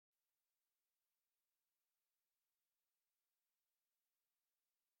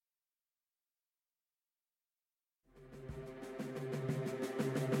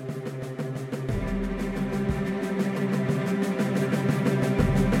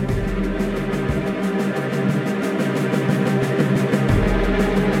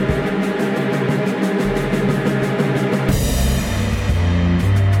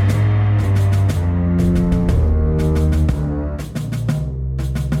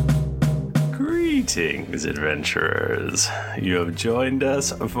Greetings, adventurers. You have joined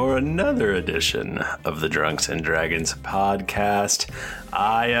us for another edition of the Drunks and Dragons podcast.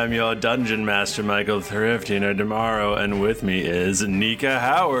 I am your Dungeon Master, Michael Thrifty tomorrow, and with me is Nika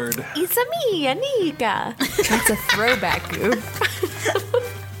Howard. It's me, Nika. That's a throwback goof.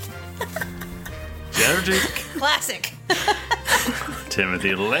 Jennifer Classic.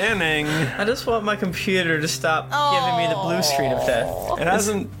 Timothy Lanning. I just want my computer to stop giving me the blue screen of death. It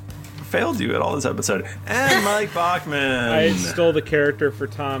hasn't failed you at all this episode. And Mike Bachman. I stole the character for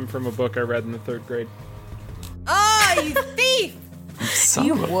Tom from a book I read in the 3rd grade. Oh, you thief!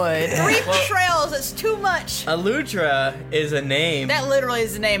 You would. 3 betrayals, that's too much. Aludra is a name. That literally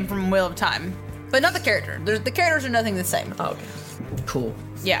is the name from Wheel of Time. But not the character. The characters are nothing the same. Oh, okay. Cool.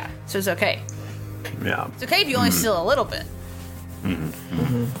 Yeah, so it's okay. Yeah. It's okay if you only steal a little bit.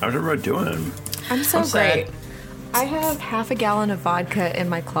 How's everybody doing? I'm so I'm sad. great. I have half a gallon of vodka in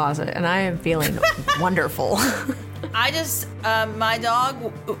my closet, and I am feeling wonderful. I just, my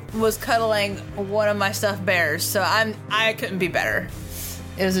dog was cuddling one of my stuffed bears, so I couldn't be better.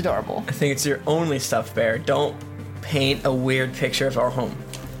 It was adorable. I think it's your only stuffed bear. Don't paint a weird picture of our home.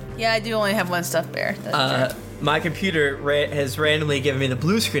 Yeah, I do only have one stuffed bear. That's true. My computer has randomly given me the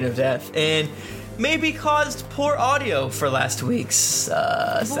blue screen of death and maybe caused poor audio for last week's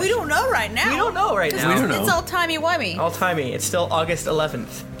But session. we don't know right now. We don't know right now. We don't know. It's all timey-wimey. All timey. It's still August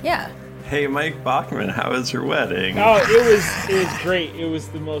 11th. Yeah. Hey, Mike Bachman, how was your wedding? Oh, it was great. It was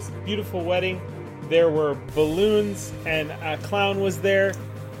the most beautiful wedding. There were balloons, and a clown was there,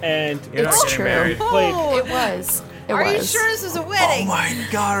 and You're not It's getting true. married. played. It was. It Are was. you sure this is a Oh wedding? my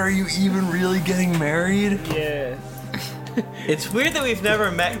god, are you even really getting married? Yeah. It's weird that we've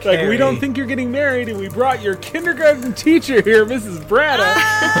never met Like, Carrie. we don't think you're getting married, and we brought your kindergarten teacher here, Mrs. Brada.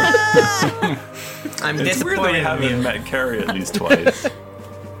 I'm It's weird that we disappointed in haven't you. met Carrie at least twice.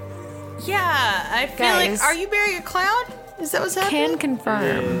 Yeah, I feel Guys. like. Are you marrying a clown? Is that what's happening? Can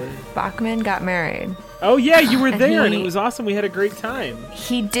confirm. Bachman got married. Oh, yeah, you were there, and he- it was awesome. We had a great time.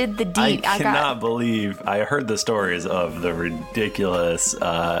 He did the I deed. cannot believe I heard the stories of the ridiculous,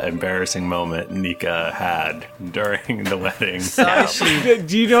 embarrassing moment Nika had during the wedding.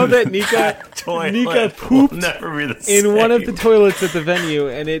 Do you know that Nika Toilet pooped will never be the same. in one of the toilets at the venue,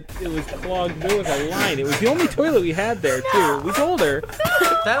 and it was clogged? There was a line. It was the only toilet we had there, too. We told her.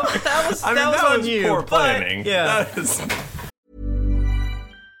 That was I mean, that was on you. poor but, planning. Yeah. That is-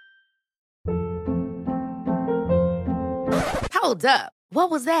 Hold up. What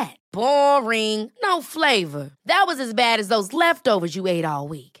was that? Boring. No flavor. That was as bad as those leftovers you ate all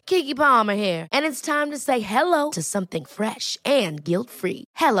week. Keke Palmer here, and it's time to say hello to something fresh and guilt-free.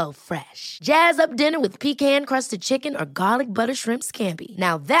 Hello Fresh. Jazz up dinner with pecan-crusted chicken or garlic butter shrimp scampi.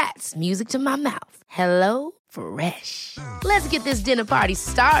 Now that's music to my mouth. Hello Fresh. Let's get this dinner party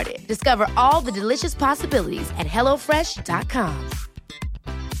started. Discover all the delicious possibilities at hellofresh.com.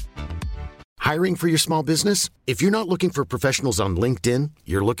 Hiring for your small business? If you're not looking for professionals on LinkedIn,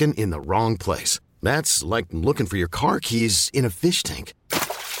 you're looking in the wrong place. That's like looking for your car keys in a fish tank.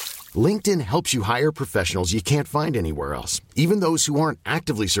 LinkedIn helps you hire professionals you can't find anywhere else, even those who aren't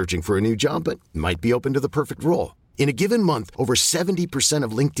actively searching for a new job but might be open to the perfect role. In a given month, over 70%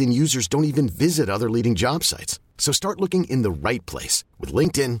 of LinkedIn users don't even visit other leading job sites. So start looking in the right place. With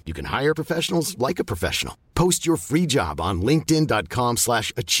LinkedIn, you can hire professionals like a professional. Post your free job on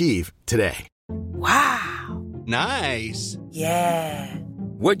linkedin.com/achieve today. Wow. Nice. Yeah.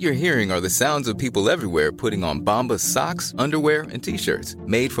 What you're hearing are the sounds of people everywhere putting on Bombas socks, underwear, and T-shirts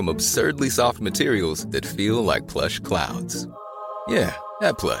made from absurdly soft materials that feel like plush clouds. Yeah,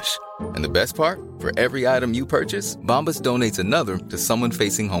 that plush. And the best part? For every item you purchase, Bombas donates another to someone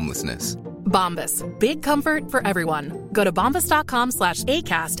facing homelessness. Bombas. Big comfort for everyone. Go to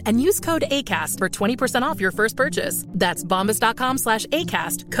bombas.com/ACAST and use code ACAST for 20% off your first purchase. That's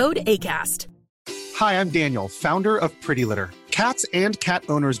bombas.com/ACAST. Code ACAST. Hi, I'm Daniel, founder of Pretty Litter. Cats and cat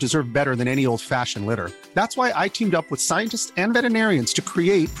owners deserve better than any old-fashioned litter. That's why I teamed up with scientists and veterinarians to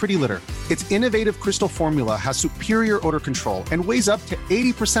create Pretty Litter. Its innovative crystal formula has superior odor control and weighs up to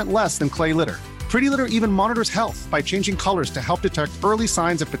 80% less than clay litter. Pretty Litter even monitors health by changing colors to help detect early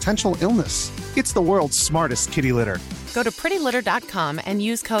signs of potential illness. It's the world's smartest kitty litter. Go to prettylitter.com and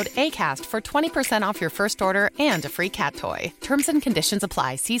use code ACAST for 20% off your first order and a free cat toy. Terms and conditions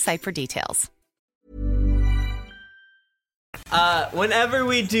apply. See site for details. Whenever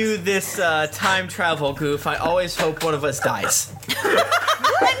we do this time travel goof, I always hope one of us dies.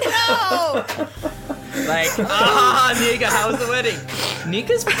 No! Like, Nika, how was the wedding?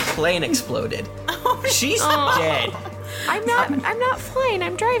 Nika's plane exploded. She's dead. I'm not flying.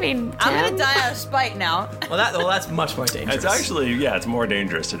 I'm driving. Tim. I'm gonna die out of spite now. Well, that's much more dangerous. It's actually, it's more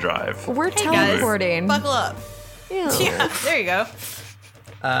dangerous to drive. We're Guys, teleporting. buckle up. Ew. Yeah, there you go.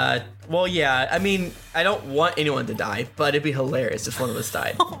 Well, yeah, I mean, I don't want anyone to die, but it'd be hilarious if one of us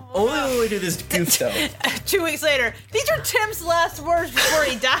died. Only when we do this goof, though. 2 weeks later, these are Tim's last words before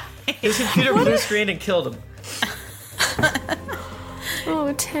he died. His computer blue screened and killed him.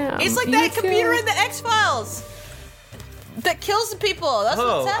 Oh, Tim. It's like that computer in the X-Files that kills the people. That's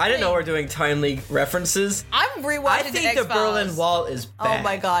what's happening. I didn't know we're doing timely references. I'm rewatching I the think X-Files. the Berlin Wall is bad. Oh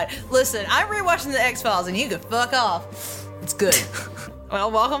my god. Listen, I'm rewatching the X-Files and you can fuck off. It's good. Well,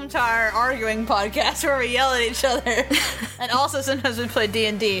 welcome to our arguing podcast where we yell at each other. And also sometimes we play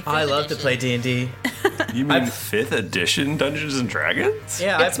D&D. I love to play D&D. You mean 5th edition Dungeons and Dragons?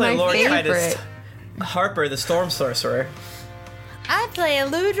 Yeah, It's I play my Lord favorite. Titus Harper, the Storm Sorcerer. I play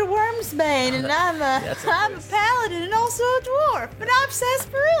Eludra Wormsbane and I'm a paladin and also a dwarf. But I'm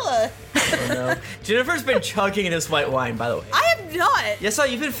Sarsaparilla. Oh no. Jennifer's been chugging this white wine, by the way. I have not. Yes,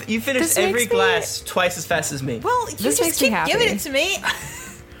 you finished This every makes me- glass twice as fast as me. Well, you This just makes me keep happy. giving it to me.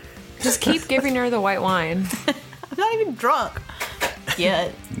 Just keep giving her the white wine. I'm not even drunk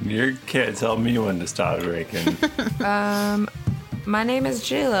yet. You can't tell me when to stop drinking. My name is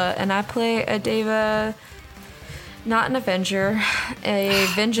Jayla, and I play a Deva, not an Avenger, a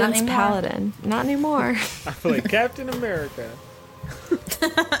Vengeance anymore. Paladin. Not anymore. I play Captain America.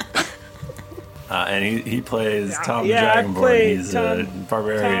 And he plays Tom the Yeah, I Dragonborn. play He's Tom- a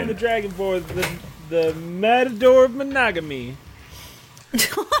barbarian. Tom the Dragonborn, the Matador of Monogamy.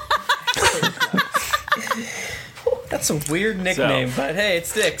 That's a weird nickname, but hey, it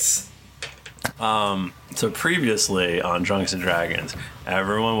sticks. So previously on Drunks and Dragons,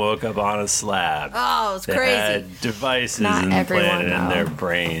 everyone woke up on a slab. Oh, it's They crazy. had devices Not everyone, implanted in though. their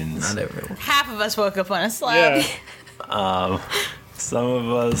brains. Not everyone. Half of us woke up on a slab. Yeah. Some of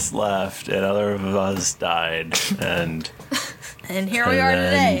us left, and other of us died, and And here we are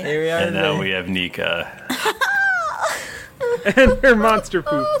today. Here we are and now today. we have Nika. And her monster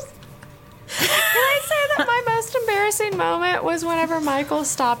poops. Can I say that my most embarrassing moment was whenever Michael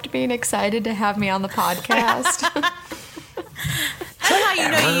stopped being excited to have me on the podcast? That's how you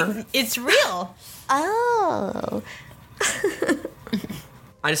know it's real. Oh.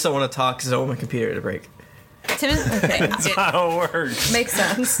 I just don't want to talk because I don't want my computer to break. Tim is okay. That's how it works. Makes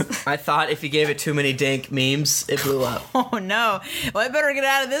sense. I thought if you gave it too many dank memes, it blew up. Oh no! Well, I better get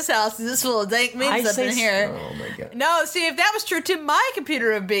out of this house. This is full of dank memes up in here. Oh my god. No, see, if that was true, Tim, my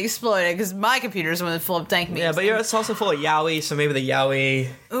computer would be exploded because my computer is the one that's full of dank memes. Yeah, but it's also full of yaoi, so maybe the yaoi.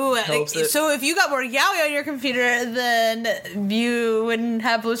 Ooh, helps it. so if you got more yaoi on your computer, then you wouldn't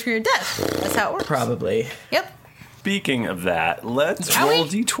have blue screen of death. That's how it works. Probably. Yep. Speaking of that, let's Are roll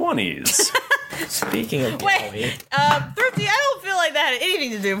we? d20s. Speaking of Wait, yaoi, Thrifty, I don't feel like that had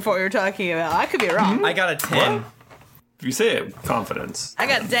anything to do with what you were talking about. I could be wrong. I got a 10. If you say it with confidence. I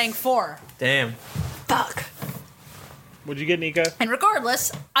got a dang 4. Damn. Fuck. What'd you get, Nika? And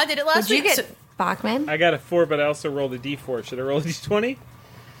regardless, I did it last Did you week. get Bachman? I got a 4, but I also rolled a d4. Should I roll a d20?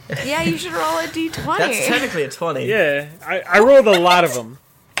 Yeah, you should roll a d20. That's technically a 20. Yeah, I rolled a lot of them.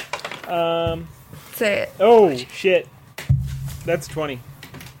 Say it. Oh, shit. That's 20.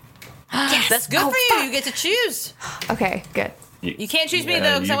 That's good for you. You get to choose. Okay, good. You can't choose me,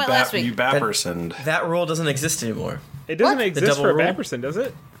 though, because I went last week. You bappersoned. That rule doesn't exist anymore. It doesn't The exist double for a rule? Bapperson, does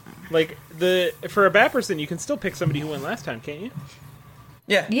it? Like, for a Bapperson, you can still pick somebody who went last time, can't you?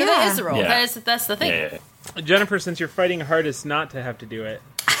 Yeah. Yeah, that is the rule. Yeah. That's the thing. Yeah. Jennifer, since you're fighting hardest not to have to do it,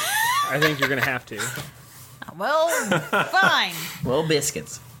 I think you're going to have to. Well, fine. Well,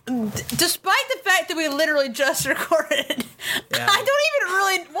 biscuits. Despite the fact that we literally just recorded, Yeah. I don't even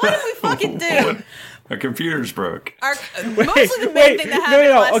really. What did we fucking do? Our computer's broke. Mostly the main thing that happened in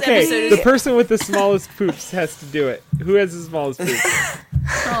the last okay. episode The is. person with the smallest poops has to do it. Who has the smallest poops?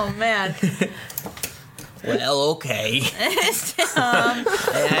 Oh man. Well, okay. It's Tim.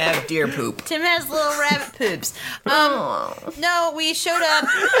 I have deer poop. Tim has little rabbit poops. No, we showed up.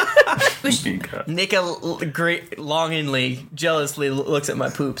 Nika. Nika longingly, jealously looks at my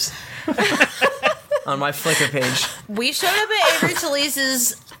poops on my Flickr page. We showed up at Avery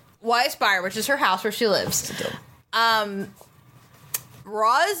Talise's White Spire, which is her house where she lives.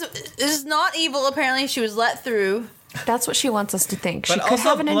 Roz is not evil. Apparently, she was let through. That's what she wants us to think. She But could also,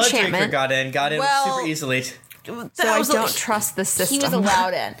 have an Blooddrinker enchantment. got in Well, super easily. So I don't trust the system. He was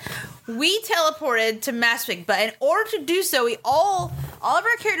allowed in. We teleported to Mastwick, but in order to do so, we all of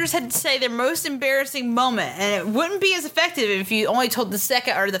our characters had to say their most embarrassing moment, and it wouldn't be as effective if you only told the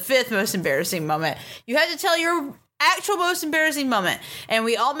second or the fifth most embarrassing moment. You had to tell your actual most embarrassing moment, and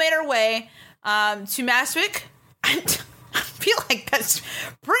we all made our way to Mastwick. I feel like that's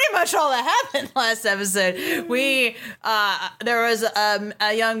pretty much all that happened last episode. There was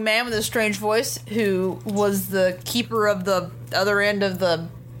a young man with a strange voice who was the keeper of the other end of the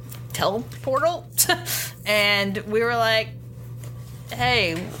teleportal, and we were like,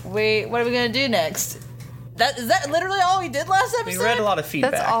 "Hey, what are we gonna do next?" Is that literally all we did last episode? We read a lot of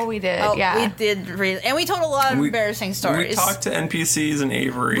feedback. That's all we did. Oh, yeah, we did read, and we told a lot of embarrassing stories. We talked to NPCs and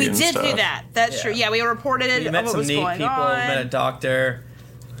Avery. We and did stuff. do that. That's true. Yeah, we reported We met what some was neat going people. on. Met a doctor.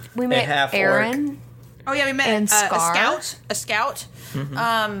 we met half-orc. Aaron. Oh yeah, we met And a Scar. scout.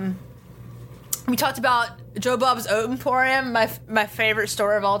 We talked about Joe Bob's Oat Emporium, my favorite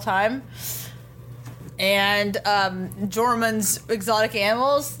store of all time, and Jorman's exotic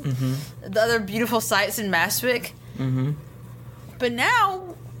animals, the other beautiful sights in Mastwick. But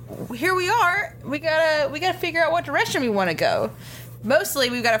now, here we are. We gotta figure out what direction we want to go. Mostly,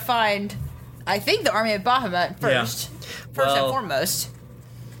 we've got to find, I think, the army of Bahamut first. First and foremost.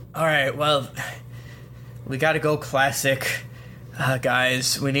 All right, well, we got to go classic,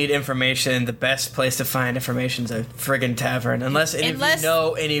 guys. We need information. The best place to find information is a friggin' tavern, unless any of you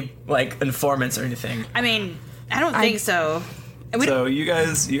know any like informants or anything. I mean, I don't think so. And So you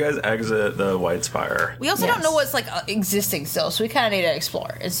guys exit the White Spire. we also don't know what's like existing still, so we kind of need to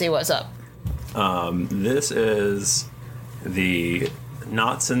explore and see what's up. This is the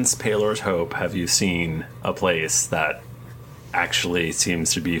not since Palor's Hope have you seen a place that actually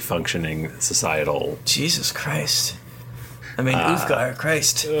seems to be functioning societal. Jesus Christ. I mean, Uthgar,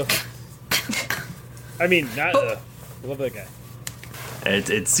 Christ. I mean, not. I love that guy.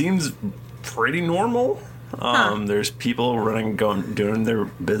 It seems pretty normal. There's people doing their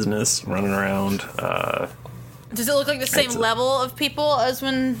business, running around. Does it look like the same level of people as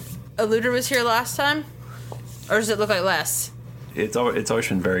when Eluder was here last time? Or does it look like less? It's always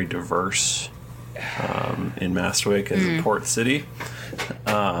been very diverse in Mastwick as a port city.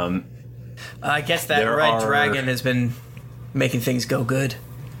 I guess that red dragon has been making things go good.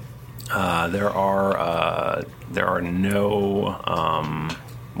 There are no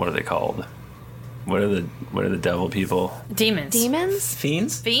what are they called? What are the devil people? Demons. Demons?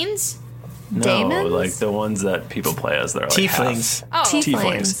 Fiends? Fiends? No, Daemons? like the ones that people play as. They're like Tieflings. half- Oh.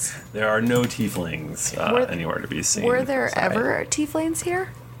 Tieflings. There are no tieflings anywhere to be seen. Were there Sorry. ever tieflings here?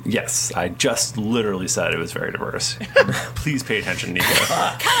 Yes, I just literally said it was very diverse. Please pay attention, Nico.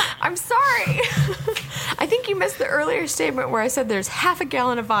 I'm sorry. I think you missed the earlier statement where I said there's half a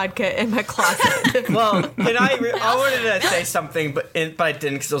gallon of vodka in my closet. Well, and I wanted to say something, but I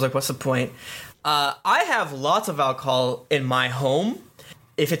didn't because I was like, what's the point? I have lots of alcohol in my home.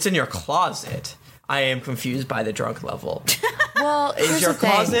 If it's in your closet, I am confused by the drunk level. Well, Is here's your the thing.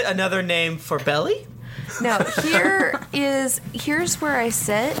 closet another name for belly? No, here's where I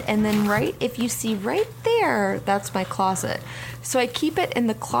sit, and then if you see right there, that's my closet. So I keep it in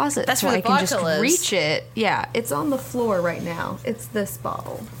the closet That's so where I the can just vodka lives. reach it. Yeah, it's on the floor right now. It's this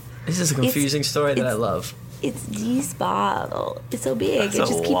bottle. This is a confusing story that I love. It's this bottle. It's so big. That's It a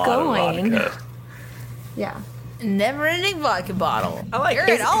just keep lot of going. vodka. Yeah. Never-ending vodka bottle. I like You're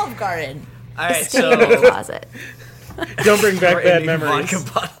it. at Olive Garden. All right, Stay in the so closet. Don't bring back bad memories.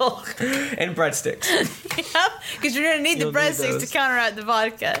 vodka bottle and breadsticks. Yep, because you're gonna need You'll the need breadsticks to those. counteract the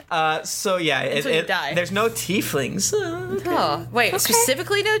vodka. So yeah, Until you die. there's no tieflings. Oh, wait,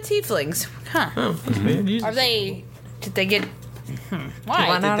 specifically no tieflings. Huh. Are they... Did they get... Why?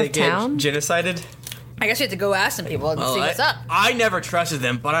 Run out Did they of get town? genocided? I guess you have to go ask some people and see what's up. I never trusted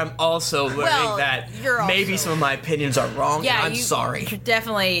them, but I'm also learning Well, that you're maybe also- some of my opinions are wrong. Yeah, and I'm sorry. You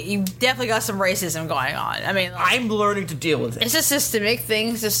definitely got some racism going on. I mean, like, I'm learning to deal with it. it's just systemic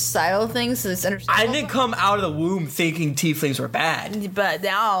things, just societal things. So it's I understandable. didn't come out of the womb thinking tieflings were bad. But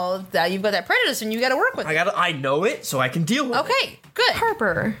now you've got that prejudice and you got to work with it. I know it, so I can deal with it. Okay, good.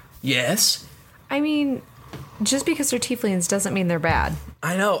 Harper. Yes. I mean, just because they're tieflings doesn't mean they're bad.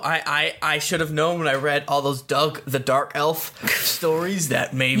 I know. I should have known when I read all those Doug the Dark Elf stories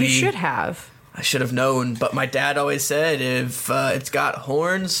that maybe You should have. I should have known. But my dad always said if it's got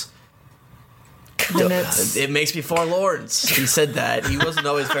horns, And it's, it makes me forlorn. He said that. He wasn't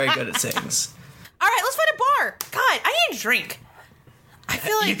always very good at things. All right, let's find a bar. God, I need a drink. I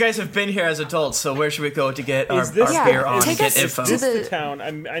feel like You guys have been here as adults, so where should we go to get our Is this- Yeah, beer on? take Get us info. to Is this the- the town?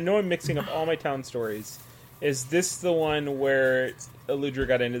 I know I'm mixing up all my town stories. Is this the one where Eludra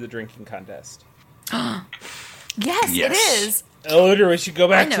got into the drinking contest? yes, Yes. it is. Eludra, we should go I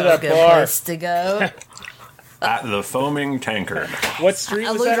back know to a that good bar. place to go. At the Foaming Tankard. What street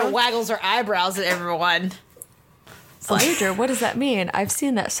was that Eludra on? waggles her eyebrows at everyone. Eludra, what does that mean? I've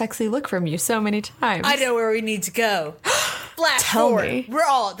seen that sexy look from you so many times. I know where we need to go. Flash Tell forward. me. We're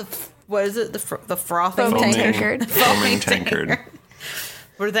all at the what is it? The frothing Foaming tankard. Foaming tankard.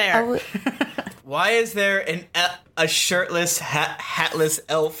 We're there. Why is there a shirtless, hatless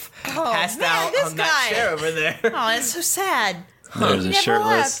elf passed out on that chair over there? Oh, it's so sad. There's a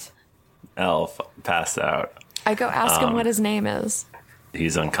shirtless elf passed out. I go ask him what his name is.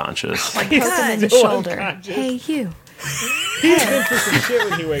 He's unconscious. Like poke him in the shoulder. Hey, you. He's in for some shit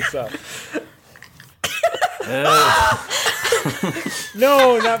when he wakes up.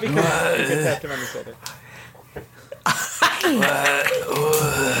 No, not because he gets tapped him on the shoulder.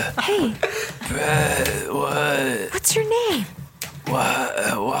 Hey. What? What's your name? What?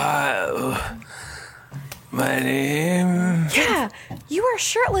 My name? Yeah, you are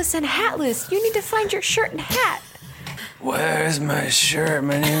shirtless and hatless. You need to find your shirt and hat. Where's my shirt?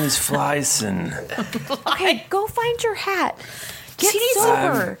 My name is Flyson. Okay, go find your hat. Get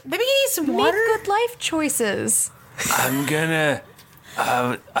sober. Maybe he needs some water. Make good life choices. I'm gonna...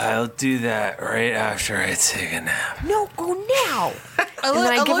 I'll do that right after I take a nap. No, go now.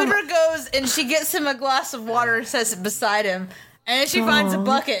 Eludra goes and she gets him a glass of water and sets it beside him. And then she finds a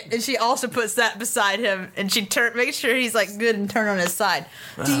bucket and she also puts that beside him and she makes sure he's like good and turn on his side.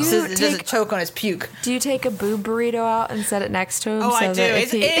 Do you so it doesn't choke on his puke. Do you take a boob burrito out and set it next to him? Oh, so I do.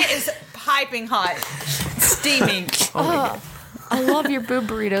 That It is piping hot, steaming. I love your boob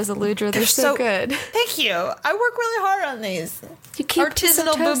burritos, Eludra. They're so good. Thank you. I work really hard on these. You keep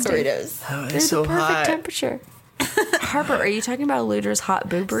artisanal boob burritos. Oh, They're so the perfect hot. temperature. Harper, are you talking about Eludra's hot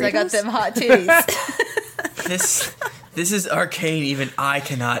boob burritos? So I got them hot titties. This is arcane. Even I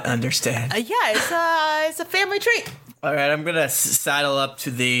cannot understand. Yeah, it's a family treat. All right, I'm gonna sidle up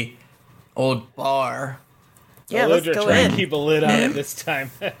to the old bar. Yeah, let's Eludra go try in. and keep a lid on it this time.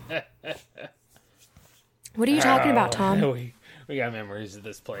 What are you talking about, Tom? We got memories of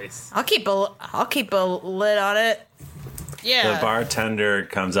this place. I'll keep a lid on it. Yeah. The bartender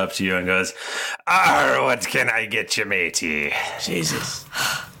comes up to you and goes, what can I get you, matey? Jesus.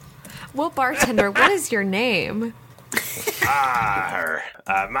 Well, bartender, what is your name?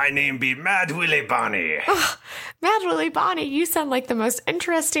 My name be Mad Willie Bonnie. Mad Willie Bonnie, you sound like the most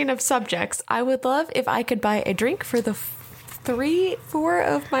interesting of subjects. I would love if I could buy a drink for the three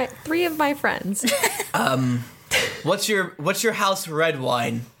of my friends. What's your house red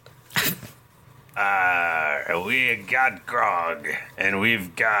wine? We got grog, and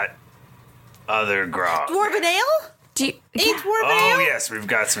we've got other grog. Dwarven ale? Do you, Dwarven ale? Oh, yes, we've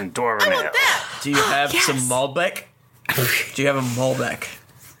got some dwarven ale. That. Do you have Yes. some Malbec? Do you have a Malbec?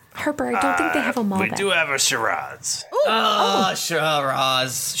 Harper, I don't think they have a Malbec. We do have a Shiraz. Oh, sure,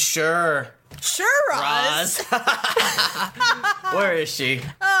 Roz. Sure. Sure, Roz. Where is she?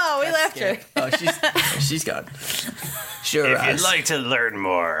 Oh, we left her. Oh, she's gone. Sure, If Roz. you'd like to learn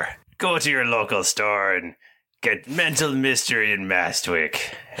more, go to your local store and get Mental Mystery in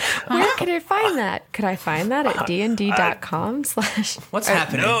Mastwick. Where can I find that? Could I find that at dnd.com/ What's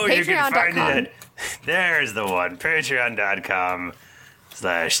happening? No, you can find Patreon.com. it at... There's the one.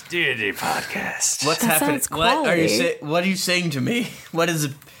 Patreon.com/D&D podcast. What's That happening? sounds What are you quality. What are you saying to me? What is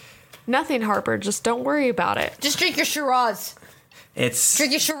it? Nothing, Harper. Just don't worry about it. Just drink your Shiraz. It's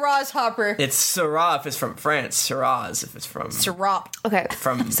Drink your Shiraz, Hopper. it's Syrah if it's from France. Shiraz if it's from Syrah. Okay.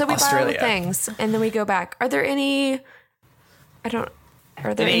 from So we buy all Australia. the things, and then we go back. Are there any... Are there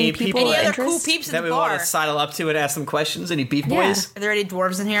Any any people people of Any other cool interest? peeps in That the we bar? want to sidle up to and ask them questions. Any beef Yeah. boys? Are there any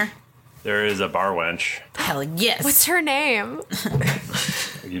dwarves in here? There is a bar wench. Hell yes. What's her name?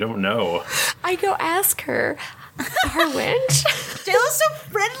 You don't know. I go ask her. Bar wench? Jayla's so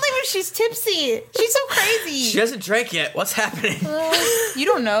friendly when she's tipsy. She's so crazy. She hasn't drank yet. What's happening? You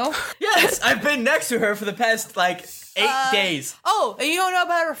don't know. Yes, I've been next to her for the past 8 days. Oh, and you don't know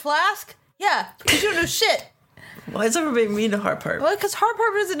about her flask? Yeah, because you don't know shit. Why is everybody being mean to Harper? Well, because Harper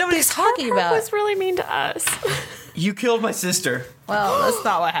doesn't know what he's talking Harper about. was really mean to us. You killed my sister Well, that's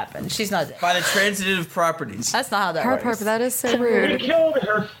not what happened. She's not dead. by the transitive properties. That's not how that Harper, works. that is so We rude. killed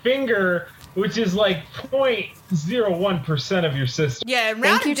her finger, which is like 0.01% of your sister. Yeah, and Thank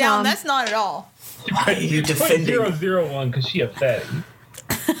round you, it down, Tom. that's not at all. Why are you defending? 0.001 because she a fatty.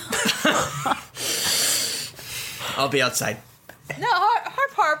 I'll be outside. No,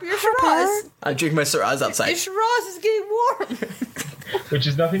 Harper, your Shiraz. I'll drink my Syrahs outside. Your Shiraz is getting warm. Which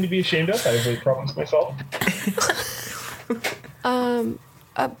is nothing to be ashamed of. I have really problems myself.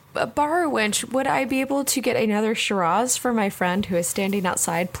 A bar wench, would I be able to get another Shiraz for my friend who is standing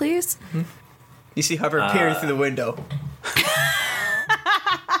outside, please? You see Harper peering through the window.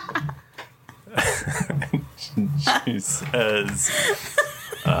 She says,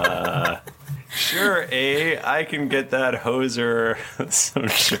 Sure, I can get that hoser some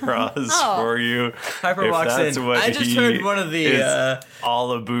straws for you. Hyper walks in. I just heard one of the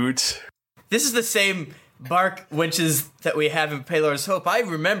all about. This is the same bark winches that we have in Paylor's Hope. I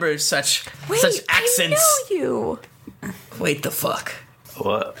remember such accents. I know you. Wait the fuck.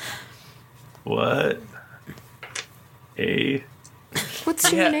 What?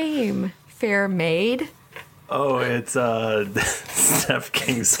 What's your name? Fair maid? Oh, it's Steph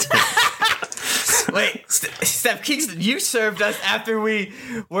Kingston. Wait, Steph Kingston, you served us after we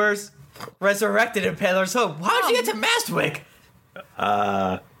were resurrected in Paylor's Hope. How did you get to Mastwick?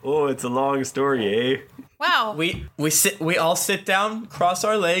 It's a long story, eh? Wow. We all sit down, cross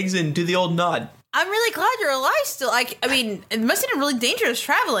our legs, and do the old nod. I'm really glad you're alive still. I mean, it must have been really dangerous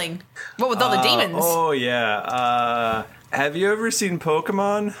traveling. What with all the demons? Oh, yeah. Have you ever seen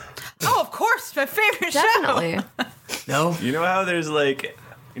Pokemon? Oh, of course. My favorite Definitely. show. No. You know how there's like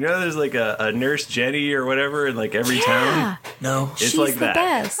a Nurse Jenny or whatever in like every town? No. It's She's like the that.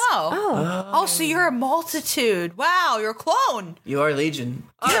 best. Oh, so you're a multitude. Wow, you're a clone. You are Legion.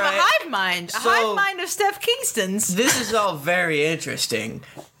 You have a hive mind. A hive mind of Steph Kingston's. This is all very interesting.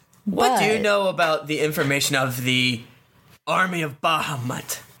 What do you know about the information of the army of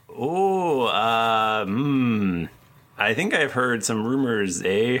Bahamut? Oh, I think I've heard some rumors,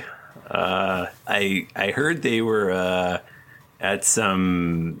 eh? I heard they were at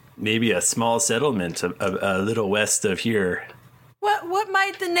maybe a small settlement a little west of here. What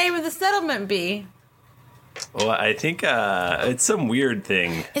might the name of the settlement be? Well, I think it's some weird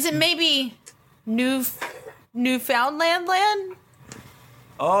thing. Is it maybe Newfoundland land?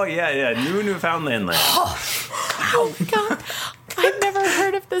 Oh, yeah, Newfoundland land. Oh my god. I've never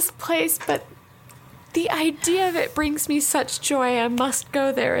heard of this place, but the idea of it brings me such joy. I must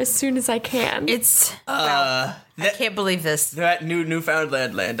go there as soon as I can. It's wow. I can't believe this. They're at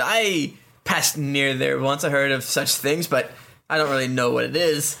Newfoundland land. I passed near there once. I heard of such things, but I don't really know what it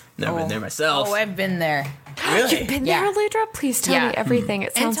is. Never been there myself. Oh, I've been there. Really? You've been there, Ludra? Please tell me everything.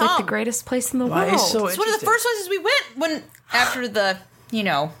 It sounds like the greatest place in the world. It's one of the first places we went after the,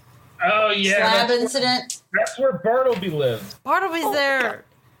 Oh, yeah. slab incident. That's where Bartleby lived. Bartleby's there.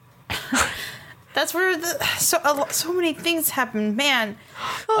 That's where so many things happen, man.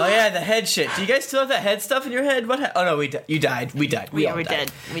 Oh yeah, the head shit. Do you guys still have that head stuff in your head? What? Oh no, you died. We died. We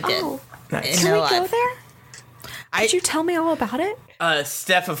did. We did. Oh, nice. can we go there? Could you tell me all about it?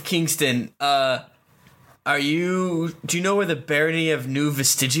 Steph of Kingston. Do you know where the barony of New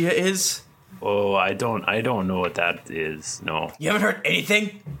Vestigia is? Oh, I don't know what that is. No. You haven't heard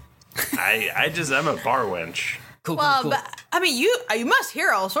anything? I'm a bar wench. Cool. But I mean, you must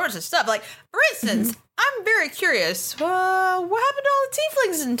hear all sorts of stuff. Like, for instance, I'm very curious. What happened to all the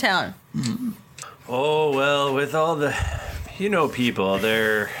tieflings in town? Oh well, with all the, people,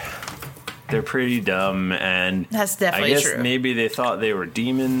 they're pretty dumb, and that's definitely true. I guess true. maybe they thought they were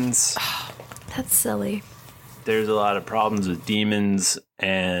demons. That's silly. There's a lot of problems with demons,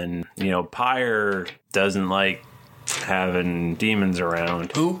 and Pyre doesn't like having demons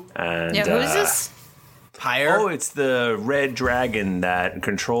around. Who? And who is this? Pyre? Oh, it's the red dragon that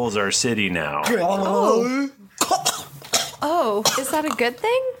controls our city now. Oh, is that a good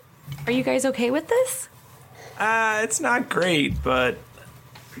thing? Are you guys okay with this? It's not great, but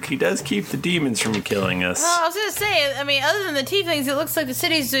he does keep the demons from killing us. Well, I was gonna say, I mean, other than the tieflings, it looks like the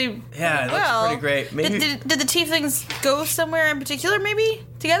city's doing it well. looks pretty great. Maybe Did the tieflings go somewhere in particular, maybe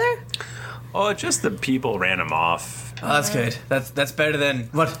together? Oh, just the people ran them off. Oh, that's good. That's better than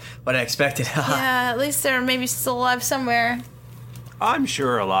what I expected. Yeah, at least they're maybe still alive somewhere. I'm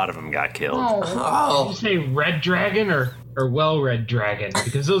sure a lot of them got killed. Did you say red dragon or well-red dragon?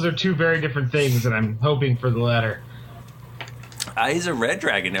 Because those are two very different things, and I'm hoping for the latter. He's a red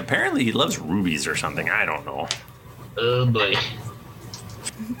dragon. Apparently he loves rubies or something. I don't know. Oh, boy.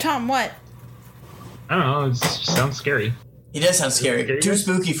 Tom, what? I don't know. It sounds scary. He does sound scary. Too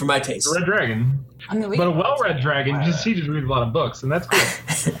spooky for my taste. Red dragon. But a well-read dragon, he just reads a lot of books, and that's cool.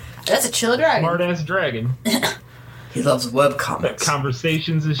 That's a chill dragon. Smart-ass dragon. He loves webcomics.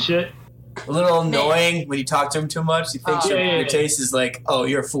 Conversations and shit. A little annoying when you talk to him too much. He thinks your taste is like, oh,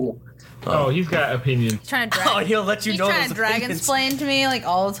 you're a fool. Oh, he's got opinions. He's trying to and he'll let you know those He's trying to dragon-splain to me, like,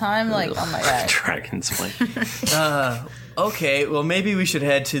 all the time. Like, oh my god. Dragon-splain. Okay, well, maybe we should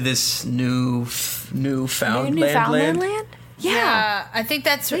head to this Newfoundland land? Yeah, I think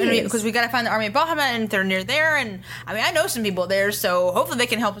that's because we got to find the army of Bahamut, and they're near there. And I mean, I know some people there, so hopefully they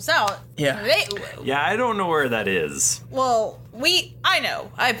can help us out. Yeah. Yeah, I don't know where that is. Well, I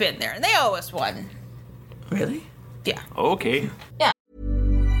know. I've been there, and they owe us one. Really? Yeah. Okay. Yeah.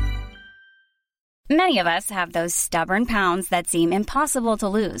 Many of us have those stubborn pounds that seem impossible to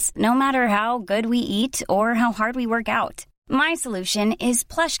lose, no matter how good we eat or how hard we work out. My solution is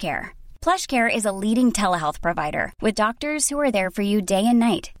PlushCare. PlushCare is a leading telehealth provider with doctors who are there for you day and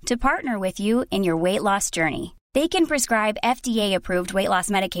night to partner with you in your weight loss journey. They can prescribe FDA-approved weight loss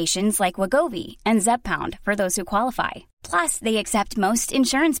medications like Wegovy and Zepbound for those who qualify. Plus, they accept most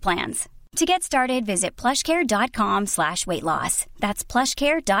insurance plans. To get started, visit plushcare.com/weightloss. That's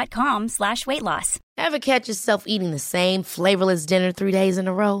plushcare.com/weightloss. Ever catch yourself eating the same flavorless dinner 3 days in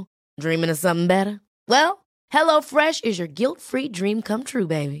a row? Dreaming of something better? Well, HelloFresh is your guilt-free dream come true,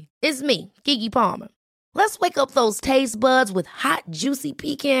 baby. It's me, Keke Palmer. Let's wake up those taste buds with hot, juicy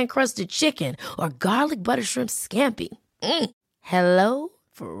pecan-crusted chicken or garlic butter shrimp scampi. Hello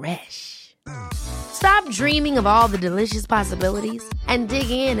Fresh. Stop dreaming of all the delicious possibilities and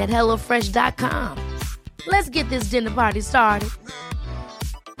dig in at HelloFresh.com. Let's get this dinner party started.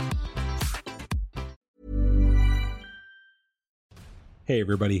 Hey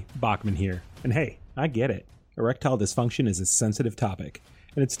everybody, Bachman here. And hey, I get it. Erectile dysfunction is a sensitive topic,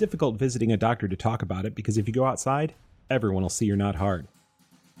 and it's difficult visiting a doctor to talk about it because if you go outside, everyone will see you're not hard.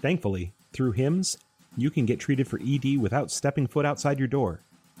 Thankfully, through HIMS, you can get treated for ED without stepping foot outside your door.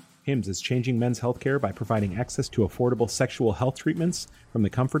 HIMS is changing men's healthcare by providing access to affordable sexual health treatments from the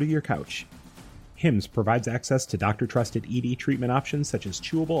comfort of your couch. HIMS provides access to doctor-trusted ED treatment options such as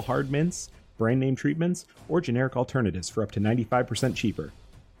chewable hard mints, brand-name treatments, or generic alternatives for up to 95% cheaper.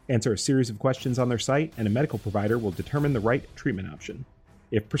 Answer a series of questions on their site, and a medical provider will determine the right treatment option.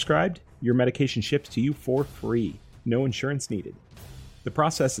 If prescribed, your medication ships to you for free, no insurance needed. The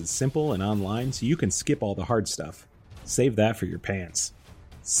process is simple and online, so you can skip all the hard stuff. Save that for your pants.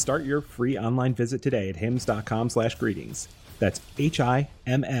 Start your free online visit today at hims.com/greetings. That's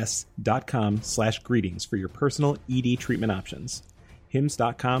HIMS.com/greetings for your personal ED treatment options.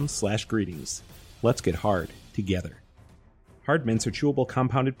 hims.com/greetings. Let's get hard together. Hard mints are chewable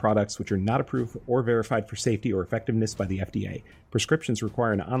compounded products which are not approved or verified for safety or effectiveness by the FDA. Prescriptions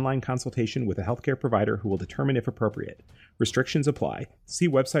require an online consultation with a healthcare provider who will determine if appropriate. Restrictions apply. See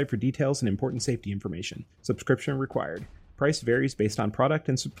website for details and important safety information. Subscription required. Price varies based on product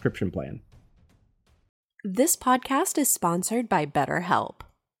and subscription plan. This podcast is sponsored by BetterHelp.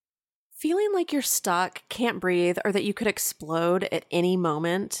 Feeling like you're stuck, can't breathe, or that you could explode at any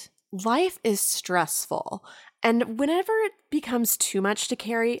moment? Life is stressful, and whenever it becomes too much to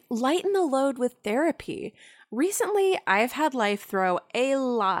carry, lighten the load with therapy. Recently, I've had life throw a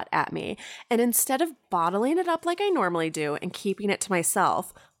lot at me, and instead of bottling it up like I normally do and keeping it to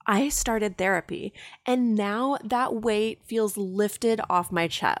myself, I started therapy, and now that weight feels lifted off my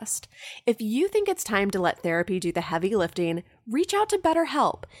chest. If you think it's time to let therapy do the heavy lifting, reach out to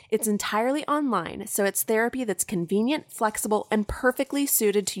BetterHelp. It's entirely online, so it's therapy that's convenient, flexible, and perfectly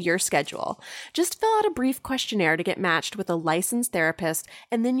suited to your schedule. Just fill out a brief questionnaire to get matched with a licensed therapist,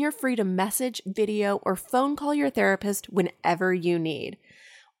 and then you're free to message, video, or phone call your therapist whenever you need.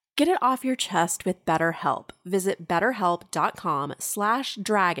 Get it off your chest with BetterHelp. Visit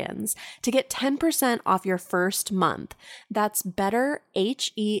betterhelp.com/dragons to get 10% off your first month. That's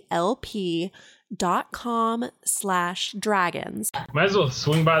betterhelp.com/dragons. Might as well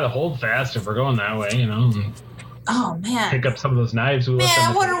swing by the Holdfast if we're going that way, you know. Oh, man. Pick up some of those knives we left.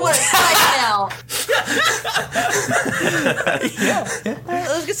 Man, I wonder what it's like now.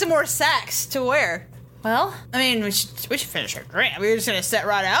 Let's get some more sacks to wear. Well, I mean, we should finish our drink. We're just gonna set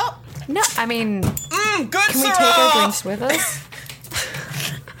right out. No, I mean, good. Can we take our drinks with us?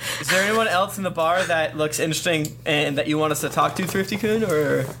 Is there anyone else in the bar that looks interesting and that you want us to talk to, Thrifty Coon,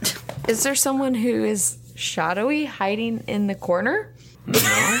 or is there someone who is shadowy hiding in the corner?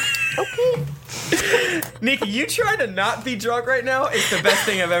 No. Okay. Nikki, you trying to not be drunk right now is the best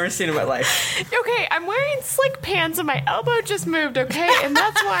thing I've ever seen in my life. Okay, I'm wearing slick pants and my elbow just moved, okay? And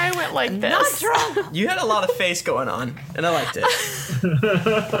that's why I went like this. Not drunk. You had a lot of face going on, and I liked it.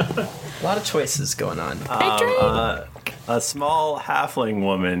 A lot of choices going on. A small halfling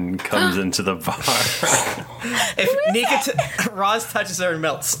woman comes into the bar. If Nika Roz touches her and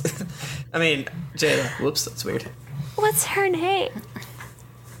melts. I mean, Jayla. Whoops, that's weird. What's her name?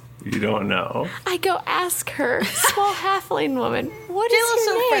 You don't know. I go ask her. Small halfling woman. What is Jayla's your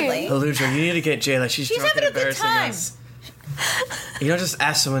so name? friendly. Eludra, you need to get Jayla. She's drunk having and a good embarrassing time. us. You don't just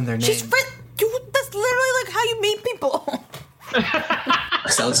ask someone their name. She's that's literally like how you meet people.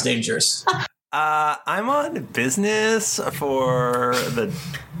 Sounds dangerous. I'm on business for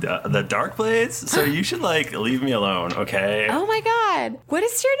the Dark Blades, so you should leave me alone, okay? Oh my god. What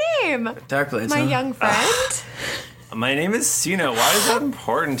is your name? Dark Blades. My young friend? My name is Sina. Why is that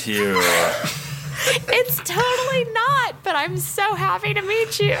important to you? It's totally not, but I'm so happy to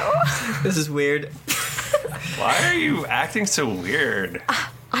meet you. This is weird. Why are you acting so weird?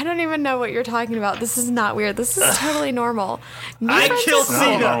 I don't even know what you're talking about. This is not weird. This is totally normal. I killed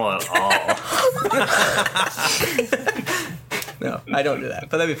Cena. Not normal at all. No, I don't do that,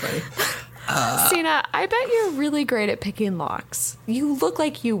 but that'd be funny. Cena, I bet you're really great at picking locks. You look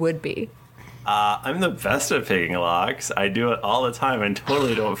like you would be. I'm the best at picking locks. I do it all the time and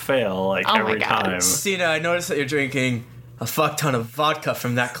totally don't fail, every time. Cena, I noticed that you're drinking a fuck ton of vodka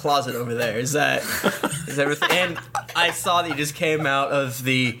from that closet over there. Is everything? And I saw that you just came out of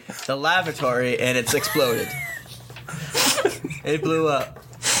the lavatory and it's exploded. It blew up.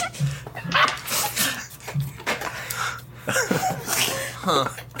 Huh.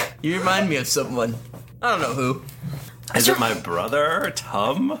 You remind me of someone. I don't know who. Is it my brother,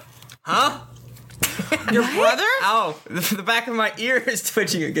 Tom? Huh? Your brother? Ow, the back of my ear is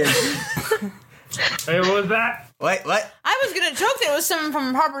twitching again. Hey, what was that? Wait, what? I was gonna joke that it was someone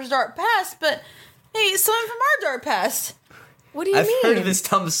from Harper's Dark Past, but hey, it's someone from our Dark Past. What do you mean? I've heard of this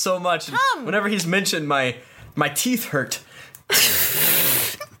Tom so much. Tom. Whenever he's mentioned, my teeth hurt.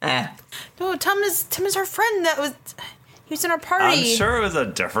 No, Tom is our friend. He was in our party. I'm sure it was a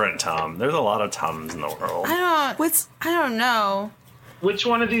different Tom. There's a lot of Toms in the world. I don't know. Which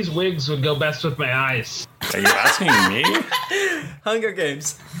one of these wigs would go best with my eyes? Are you asking me? Hunger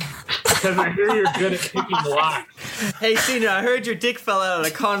Games. Because I hear you're good at picking locks. Hey, Cena, I heard your dick fell out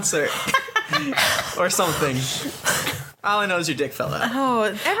at a concert. Or something. All I know is your dick fell out. Oh,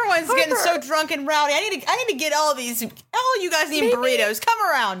 everyone's getting so drunk and rowdy. I need to get all these. All you guys need burritos. Come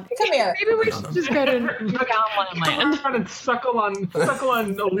around. Come here. Maybe we should just go to Come around and suckle on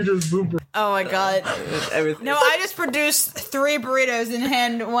Alita's boob. Oh my god. Everything. No, I just produced 3 burritos and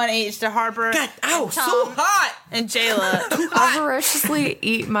hand 1 each to Harper. God, ow, Tom, so hot! And Jayla. I'll voraciously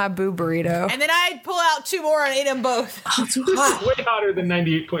eat my boo burrito. And then I'd pull out 2 more and eat them both. Oh, too This hot. is way hotter than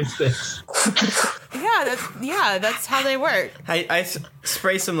 98.6. Yeah, that's how they work. I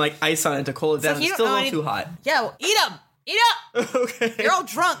spray some ice on it to cool it down. So It's still a little too hot. Yeah, well, eat them. Eat up. Okay. You're all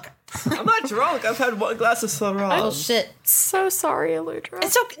drunk. I'm not drunk. I've had 1 glass of Syrah. Oh shit. So sorry, Eludra.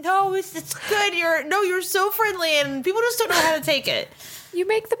 It's okay. No, it's good. You're so friendly, and people just don't know how to take it. You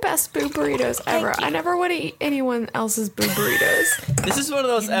make the best boo burritos ever. I never want to eat anyone else's boo burritos. This is one of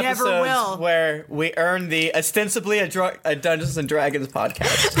those You never episodes will. where we earn the ostensibly a Dungeons and Dragons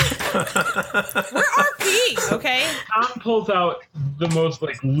podcast. We're RP, okay? Tom pulls out the most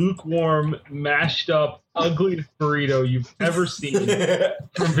lukewarm, mashed up, ugliest burrito you've ever seen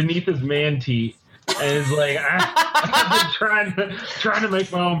from beneath his man teeth. And is I've been trying to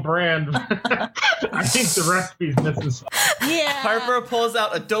make my own brand. I think the recipe's missing something. Yeah. Harper pulls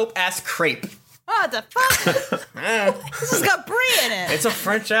out a dope ass crepe. What the fuck? This has got brie in it. It's a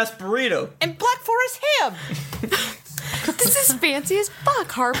French ass burrito. And Black Forest ham. This is fancy as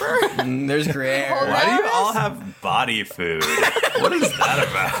fuck, Harper. There's Graham. Why do you all have body food? What is that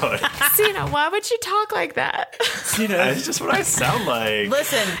about? Cena, why would you talk like that? That's just what I sound like.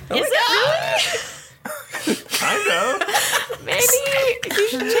 Listen, Is it really? I know. Maybe you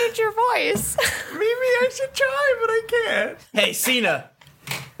should change your voice. Maybe I should try, but I can't. Hey, Cena,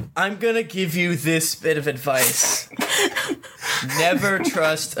 I'm gonna give you this bit of advice. Never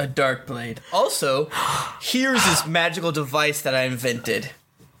trust a dark blade. Also, here's this magical device that I invented.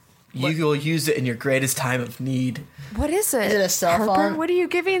 You will use it in your greatest time of need. What is it? Is it a cell Harper, phone? what are you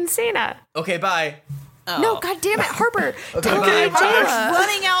giving Cena? Okay, bye. No, God damn it, Harper. Tell bye. Jayla.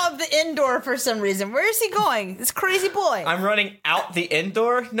 running out of the indoor for some reason. Where is he going? This crazy boy. I'm running out the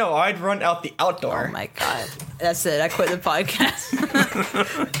indoor? No, I'd run out the outdoor. Oh my god. That's it. I quit the podcast.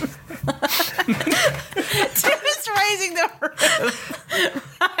 Tim is raising the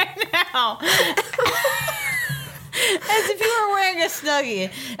roof right now. As if you were wearing a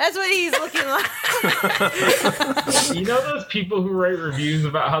Snuggie. That's what he's looking like. You know those people who write reviews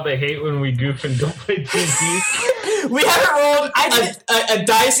about how they hate when we goof and don't play D&D? We haven't rolled a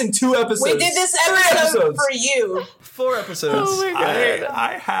dice in 2 episodes. We did this 3 episode for you. 4 episodes. Oh my God.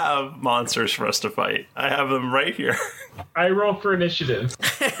 I have monsters for us to fight. I have them right here. I roll for initiative.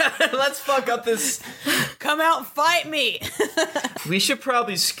 Let's fuck up this. Come out and fight me. We should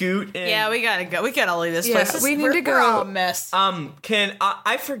probably scoot and Yeah, we gotta go. We gotta leave this Yeah, place. we need We're- to go. We're all a mess. Can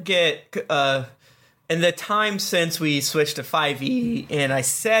I forget in the time since we switched to 5e and I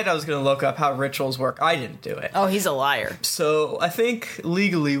said I was going to look up how rituals work, I didn't do it. Oh, he's a liar. So I think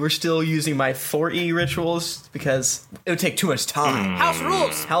legally we're still using my 4e rituals because it would take too much time. House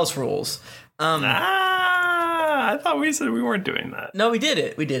rules. House rules. I thought we said we weren't doing that. No, we did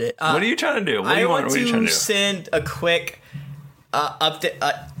it. We did it. What are you trying to do? What do I you want What are you trying to to do? send a quick update,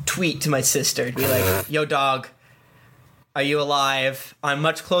 tweet to my sister and be like, yo, dog, are you alive? I'm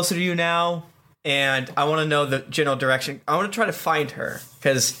much closer to you now, and I want to know the general direction. I want to try to find her,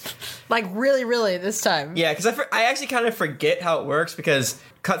 because... Like, really, really, this time. Yeah, because I actually kind of forget how it works, because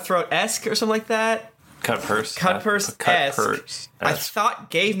Cutthroat-esque or something like that. Cutpurse-esque. I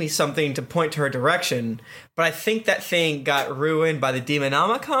thought gave me something to point to her direction, but I think that thing got ruined by the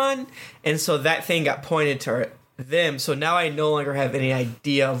Demonomicon, and so that thing got pointed to them, so now I no longer have any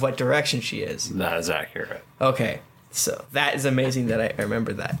idea of what direction she is. That is accurate. Okay. So that is amazing that I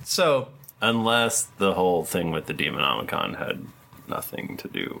remember that. So unless the whole thing with the Demonomicon had nothing to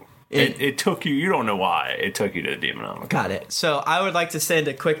do. It took you don't know why. It took you to the Demonomicon. Got it. So I would like to send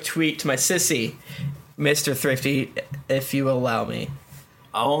a quick tweet to my sissy, Mr. Thrifty, if you will allow me.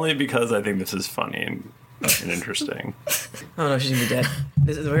 Only because I think this is funny and interesting. Oh no, she's gonna be dead.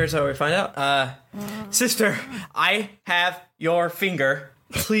 Here's how we find out. Sister, I have your finger.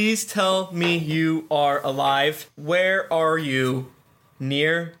 Please tell me you are alive. Where are you?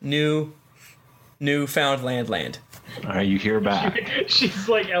 Near Newfoundland land. Are you here back? She's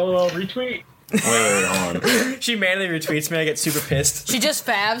like, LOL retweet. Wait, hold on. She manually retweets me. I get super pissed. She just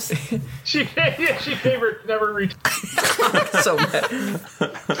fabs. she never retweets. So mad.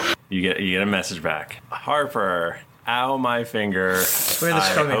 You get a message back. Harper, ow my finger. Where I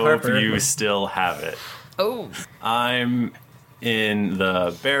hope Harper? You still have it. Oh. I'm in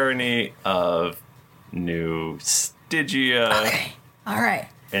the barony of New Stygia. Okay. All right.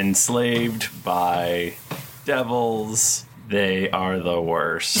 Enslaved by devils. They are the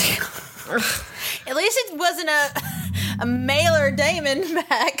worst. At least it wasn't a mailer daemon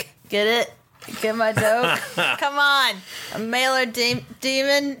back. Get it? Get my joke? Come on. A mailer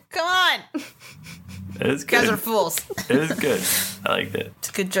demon? Come on. It's good. You guys are fools. It is good. I liked it. It's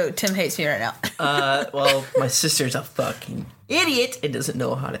a good joke. Tim hates me right now. Well, my sister's a fucking idiot. It doesn't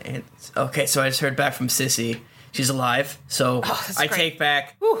know how to answer. Okay, so I just heard back from Sissy. She's alive. So I take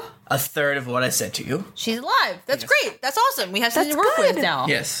back a third of what I said to you. She's alive. That's great. That's awesome. We have something to work with now.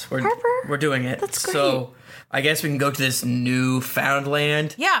 Yes, we're doing it. That's great. So I guess we can go to this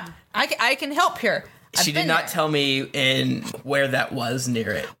Newfoundland. Yeah, I can help here. She did not tell me where that was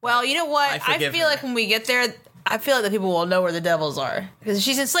near it. Well, you know what? I feel like when we get there, I feel like the people will know where the devils are. Because if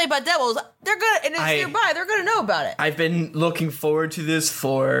she's enslaved by devils, they're gonna, and it's nearby, they're gonna know about it. I've been looking forward to this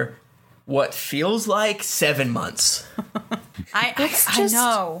for what feels like 7 months. I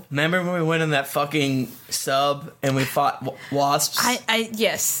know. Remember when we went on that fucking sub and we fought wasps?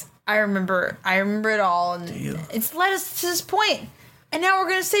 Yes, I remember. I remember it all, and it's led us to this point. And now we're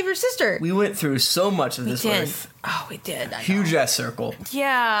gonna save your sister. We went through so much of this earth. Oh, we did. Huge ass circle.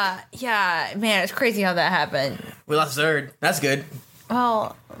 Yeah, man, it's crazy how that happened. We lost Zerd. That's good.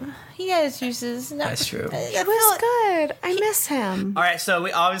 Well, he has uses. That's true. It was good. I miss him. All right, so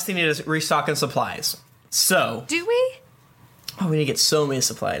we obviously need to restock on supplies. So do we? Oh, we need to get so many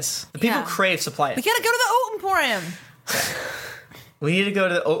supplies. The people crave supplies. We gotta go to the Oat Emporium. We need to go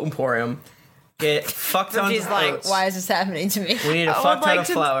to the Oat Emporium. Get fucked on. She's like, why is this happening to me? We need a fuck ton of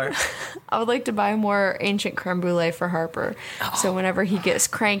flour. I would like to buy more ancient creme brulee for Harper. So whenever he gets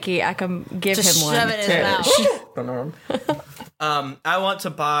cranky, I can give him one. Shove it in his mouth. I want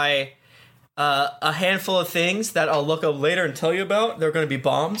to buy a handful of things that I'll look up later and tell you about. They're going to be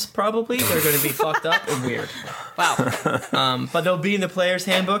bombs, probably. They're going to be fucked up and weird. Wow. But they'll be in the player's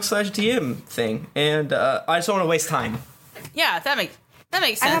handbook /DM thing. And I just don't want to waste time. Yeah, that makes sense.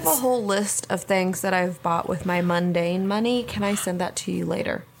 I have a whole list of things that I've bought with my mundane money. Can I send that to you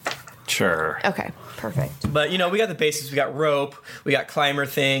later? Sure. Okay, perfect. But, we got the basics. We got rope. We got climber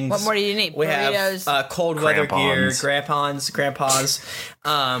things. What more do you need? We Burritos. have cold weather gear, grandpas.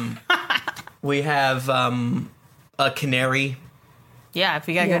 We have a canary. Yeah, if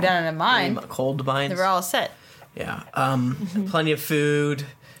you got to go down in a mine. Cold mines. They're all set. Yeah. Plenty of food.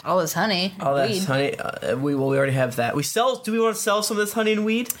 All this honey. All that honey. We already have that. Do we want to sell some of this honey and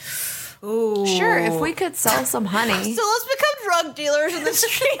weed? Ooh. Sure, if we could sell some honey. So let's become drug dealers in the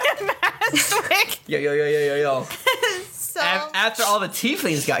street of Mastwick. Yo. After all the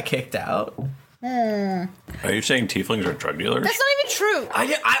tieflings got kicked out. Are you saying tieflings are drug dealers? That's not even true.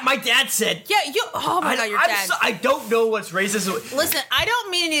 My dad said. Yeah, oh my God, your dad. I don't know what's racist. Listen, I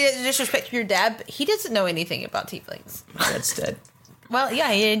don't mean any disrespect to your dad, but he doesn't know anything about tieflings. My dad's dead. Well,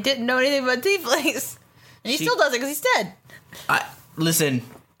 yeah, he didn't know anything about tieflings. And he still doesn't because he's dead. Listen,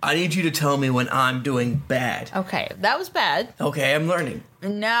 I need you to tell me when I'm doing bad. Okay, that was bad. Okay, I'm learning.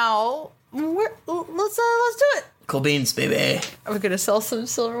 Now, let's do it. Cool beans, baby. Are we going to sell some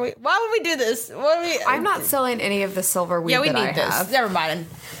silverware? Why would we do this? I'm not selling any of the silverweed that I have. Never mind.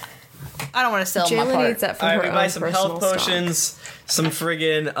 I don't want to sell my Jayla part. needs that for All her right, we own buy some health personal potions, some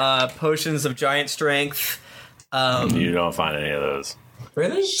friggin' potions of giant strength. You don't find any of those.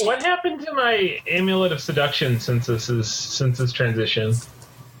 Really? What happened to my amulet of seduction since this transition?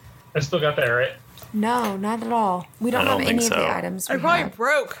 I still got that, right? No, not at all. We don't I don't have think any of so. the items. I we probably have.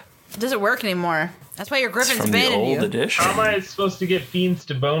 broke. It doesn't work anymore. That's why your griffin's From the abandoned old you. edition. How am I supposed to get fiends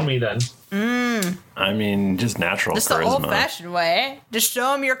to bone me then? I mean, just natural Just the charisma. old-fashioned way. Just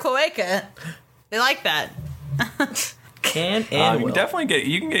show them your cloaca. They like that. Can You and can definitely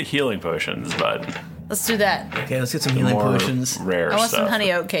get healing potions, but Let's do that. Okay, let's get some healing more potions. rare I want stuff. some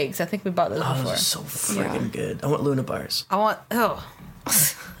honey oat cakes. I think we bought those Oh, before. those are so friggin' good. I want Luna bars. I want. Oh.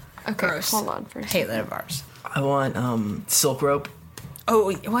 Okay, Gross. hold on for a I hate Luna bars. I want silk rope. Oh,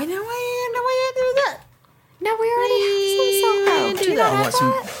 why no? Why you do that? No, we already have some silk rope. Do that. I want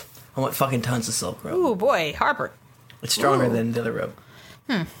some. I want fucking tons of silk rope. Ooh, boy, Harper. It's stronger than the other rope.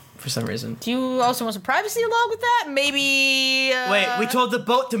 For some reason. Do you also want some privacy along with that? Maybe. Wait, we told the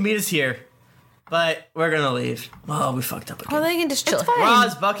boat to meet us here, but we're gonna leave. Oh, we fucked up again. Oh, they can just chill. It's fine.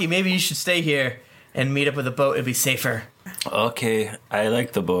 Roz, Bucky, maybe you should stay here and meet up with the boat. It'd be safer. Okay, I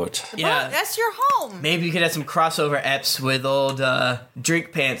like the boat. Yeah. That's your home. Maybe you could have some crossover eps with old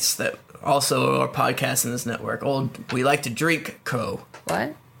Drink Pants that also are podcasts in this network. Old We Like to Drink Co.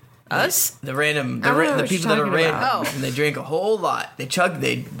 What? Us? The random, I don't know the what people you're that are talking random, about. Oh. and they drink a whole lot. They chug,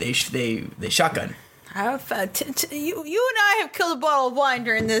 they shotgun. You and I have killed a bottle of wine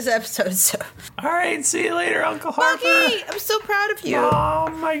during this episode, so. All right, see you later, Uncle Harper. Bucky, I'm so proud of you.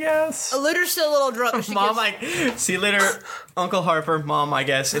 Mom, I guess. Luter's still a little drunk. She Mom, gets- see you later, Uncle Harper. Mom, I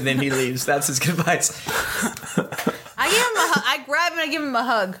guess, and then he leaves. That's his goodbyes. I give him a hug. I grab him and I give him a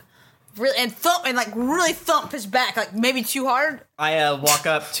hug. Really, and thump, and like really thump his back, like maybe too hard. I walk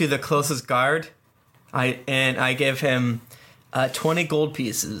up to the closest guard, I give him 20 gold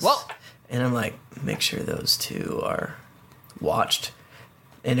pieces. Whoa. And I'm like, make sure those two are watched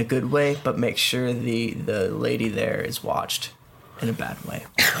in a good way, but make sure the lady there is watched in a bad way.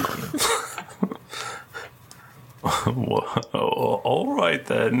 All right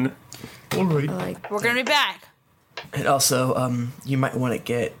then. All right. We're gonna be back. And also, you might want to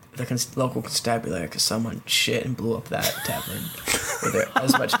get the local constabulary because someone shit and blew up that tavern with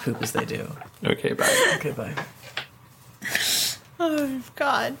as much poop as they do. Okay, bye. Okay, bye. Oh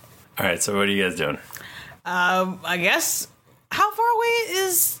God. All right, so what are you guys doing? I guess. How far away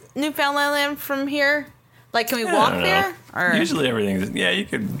is Newfoundland land from here? Like, can we walk there? Or Usually everything's... Yeah, you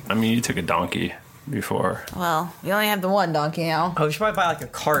could... I mean, you took a donkey before. well, we only have the one donkey now. Oh, we should probably buy like a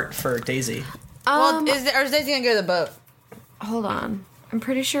cart for Daisy. Well, is Daisy gonna go to the boat? Hold on. I'm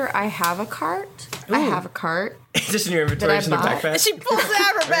pretty sure I have a cart. I have a cart. Just in your inventory, That I in your bought. backpack. She pulls it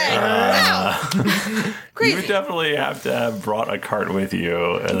out of her bag. You would definitely have to have brought a cart with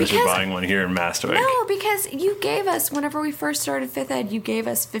you unless you're buying one here in Mastwick. No, because you gave us, whenever we first started 5th Ed, you gave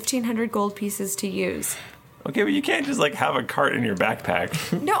us 1,500 gold pieces to use. Okay, but you can't just like have a cart in your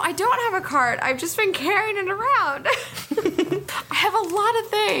backpack. No, I don't have a cart. I've just been carrying it around. I have a lot of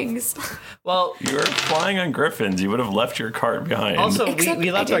things. Well, You were flying on griffins. You would have left your cart behind. also, Except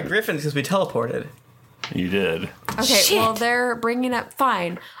we left I our didn't. griffins because we teleported. You did. Okay, well, they're bringing up.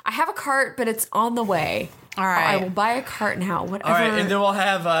 Fine. I have a cart, but it's on the way. All right. I will buy a cart now. Whatever. All right, and then we'll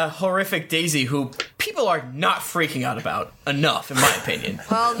have horrific Daisy, who people are not freaking out about enough, in my opinion.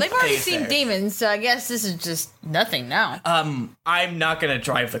 Well, they've already Days seen there. demons, so I guess this is just nothing now. I'm not gonna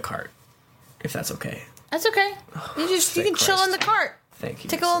drive the cart, if that's okay. That's okay. You can chill in the cart. Thank you.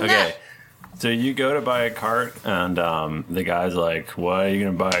 Take a little Okay. nap. So you go to buy a cart, and the guy's like, "Why are you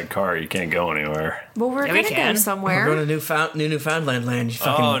going to buy a cart? You can't go anywhere." Well, we're Yeah, we going to can. go somewhere. We're going to Newfoundland land. You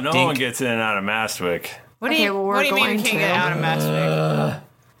fucking Oh, no dink. one gets in and out of Mastwick. What do Okay, you, well, what we're do you mean we going can't to. get out of Mastwick?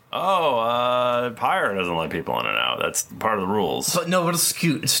 Pyre doesn't let people in and out. That's part of the rules. But no, it'll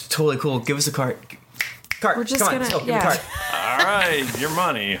scoot. It's totally cool. Give us a cart. Cart. We're just Come on, gonna- let's go. Give me a yeah. cart. All right, your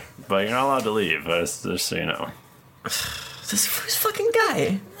money, but you're not allowed to leave. Just so you know. This fucking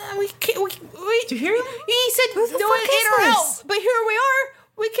guy. We can't. Do you hear him? He said Who the no one fuck in is or this? out, but here we are.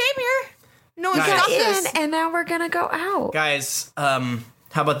 We came here. No one Guys. stopped in, us. and now we're going to go out. Guys, how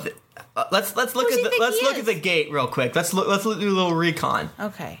about let's look Who does he at think he look is? at the gate real quick. Let's do a little recon.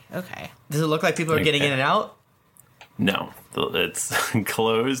 Okay. Does it look like people are getting in and out? No, it's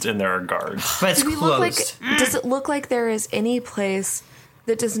closed and there are guards. But it's Do we closed. look like? Does it look like there is any place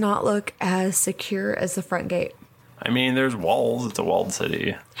that does not look as secure as the front gate? I mean, there's walls. It's a walled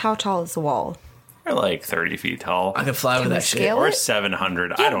city. How tall is the wall? They're like 30 feet tall. I can fly Can with we that shit. scale Or it?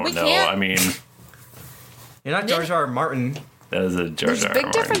 700. Yeah, I don't we know. can't. I mean, You're not Jar Jar Martin. That is a Jar There's Jar a big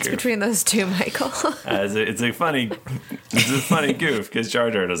Martin difference goof. between those two, Michael. It's a funny goof because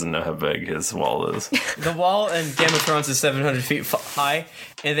Jar Jar doesn't know how big his wall is. The wall in Game of Thrones is 700 feet high,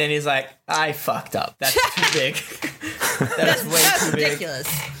 and then he's like, I fucked up. That's too big. That's way too big. Ridiculous.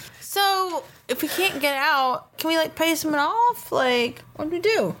 So, if we can't get out, can we, like, pay someone off? Like, what do we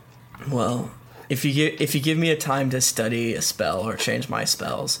do? Well, if you give me a time to study a spell or change my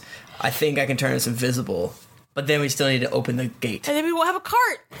spells, I think I can turn us invisible. But then we still need to open the gate. And then we won't have a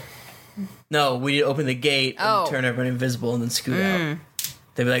cart. No, we need to open the gate and Oh. turn everybody invisible and then scoot out.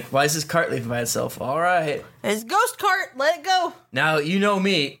 They'd be like, why is this cart leaving by itself? All right. It's ghost cart. Let it go. Now, you know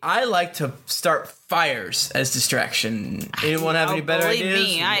me. I like to start fires as distraction. Anyone have any better believe ideas?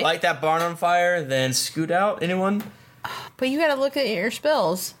 me, I- Light that barn on fire, then scoot out? Anyone? But you gotta look at your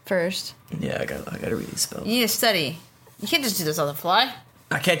spells first. Yeah, I gotta read these spells. You need to study. You can't just do this on the fly.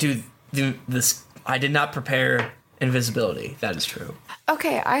 I can't do this. I did not prepare invisibility. That is true.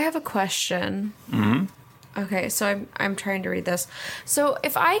 Okay, I have a question. Mm-hmm. Okay, so I'm trying to read this. So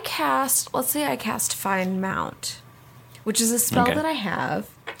if I cast, let's say I cast Find Mount, which is a spell Okay. that I have.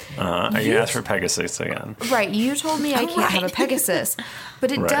 Are you ask for Pegasus again? Right, you told me I can't have a Pegasus,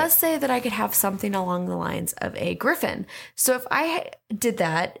 but it Right. does say that I could have something along the lines of a griffin. So if I did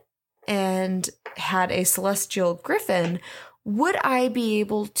that and had a celestial griffin, would I be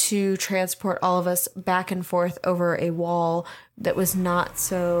able to transport all of us back and forth over a wall that was not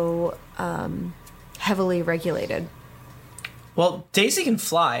so heavily regulated? Well, Daisy can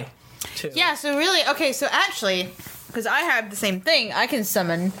fly, too. Yeah, so really, okay, so actually, because I have the same thing, I can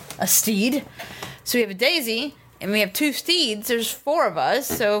summon a steed. So we have a Daisy, and we have 2 steeds. There's 4 of us,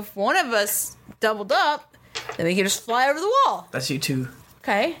 so if one of us doubled up, then we can just fly over the wall. That's you too.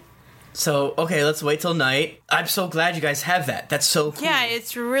 Okay. So, okay, let's wait till night. I'm so glad you guys have that. That's so cool. Yeah,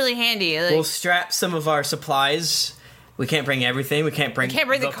 it's really handy. Like, We'll strap some of our supplies. We can't bring everything. We can't bring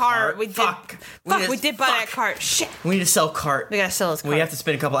the cart. We did buy that cart. Shit. We need to sell cart. We gotta sell this cart. We have to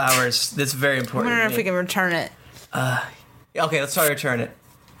spend a couple hours. That's very I important. wonder if we can return it. Okay, let's try to return it.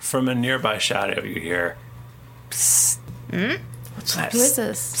 From a nearby shadow, you hear. What's that? Who is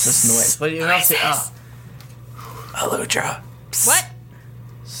this? What's this noise? What do you else say? Oh. Aludra. What?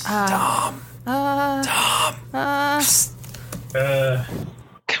 Tom. Tom.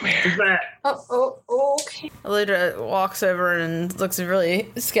 Come here. Who's that? Okay. Aludra walks over and looks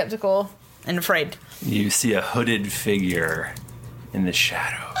really skeptical and afraid. You see a hooded figure in the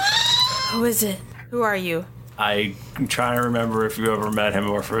shadow. Who is it? Who are you? I'm trying to remember if you ever met him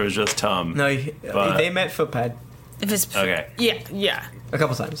or if it was just Tom. No, But- they met Footpad If it's Okay. yeah. a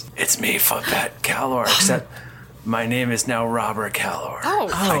couple times. It's me, Footpad Calor, except my name is now Robert Calor. Oh,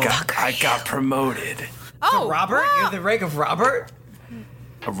 I got promoted. Oh, Robert? wow. You're the rank of Robert?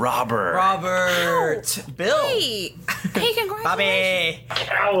 Robert. Robert. Bill. Hey, congratulations. Bobby.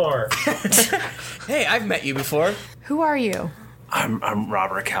 Calor. Hey, I've met you before. Who are you? I'm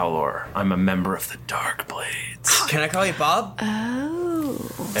Robert Calor. I'm a member of the Dark Blades. Can I call you Bob?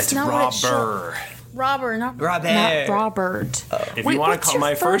 Oh. It's not what it Robert. Robert, not Robert. Not Robert. If Wait, you want to what's call your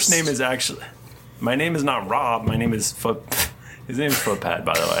my first name is actually my name is not Rob. My name is Foot. His name is Footpad,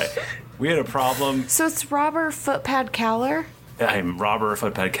 by the way. We had a problem. So it's Robert Footpad Cowler? I'm Robert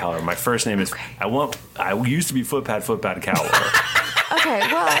Footpad Calor. My first name is. I used to be Footpad Calor. Okay,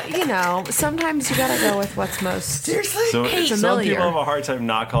 well, you know, sometimes you gotta go with what's most Seriously? So some familiar. people have a hard time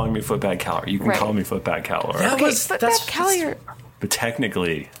not calling me Footpad Calor. You can Right. call me Footpad Calor. Okay, Footpad Cowler. But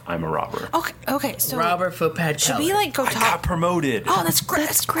technically, I'm a robber. Okay, so Robert Footpad. should we like go I talk? got promoted. Oh, that's great.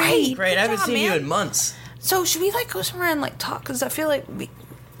 That's great. Great, I haven't job, seen man. you in months. So should we like go somewhere and like talk? Because I feel like we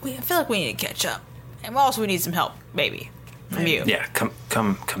need to catch up, and also we need some help, maybe, from you. Yeah, come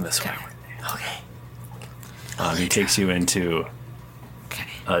this way. Okay. He takes you into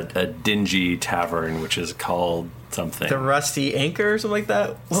a dingy tavern, which is called something. The Rusty Anchor or something like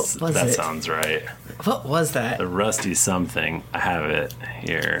that? What was that it? sounds right. What was that? The Rusty something. I have it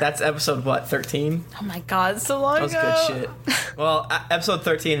here. That's episode, what, 13? Oh my god, it's so long That was ago. good shit. Well, episode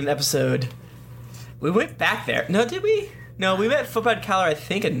 13 and episode... We went back there. No, did we? No, we met Footpad Calor, I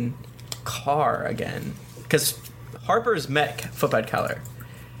think, in Car again. Because Harper's met Footpad Calor.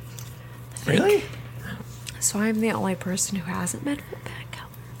 Really? So I'm the only person who hasn't met Footpad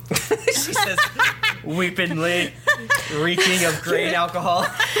Cowler. She says, weepingly, reeking of grain alcohol.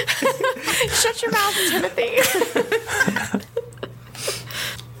 Shut your mouth, Timothy.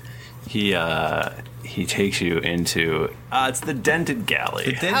 He takes you into it's the Dented Galley.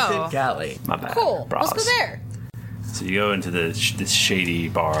 The Dented Galley. My bad. Cool. Bras. Let's go there. So you go into this shady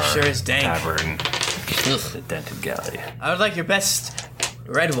bar. Sure is dank. Tavern. The Dented Galley. I would like your best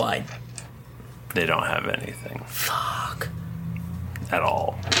red wine. They don't have anything. Fuck. at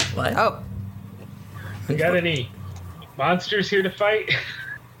all. What? Oh. You got any monsters here to fight?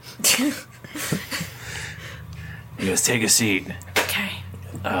 You guys take a seat. Okay.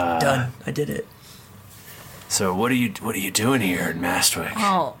 Done. I did it. So what are you doing here in Mastwick?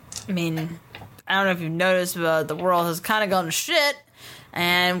 Oh, I mean, I don't know if you've noticed, but the world has kind of gone to shit,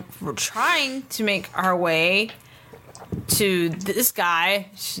 and we're trying to make our way to this guy.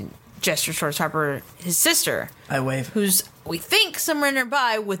 She gestures towards Harper, his sister. I wave. Who's, we think, somewhere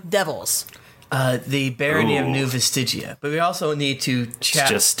nearby with devils. The barony of New Vestigia. But we also need to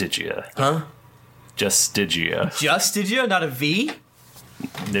chat. It's just Stygia. Huh? Just Stygia. Just Stygia? Not a V?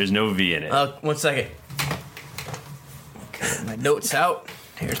 There's no V in it. 1 second. Okay, my notes out.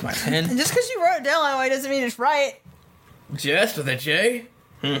 Here's my pen. And just because you wrote it down that way doesn't mean it's right. Just with a J?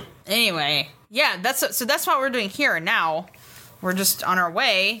 Anyway, yeah, that's what we're doing here and now. We're just on our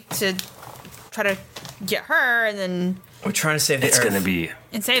way to try to get her, and then we're trying to save the Earth.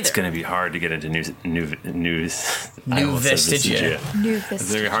 It's gonna be hard to get into New Vestigia.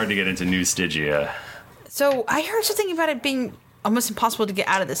 It's very hard to get into New Stygia. So I heard something about it being almost impossible to get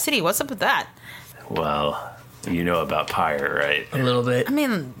out of the city. What's up with that? Well, you know about Pyre, right? A little bit. I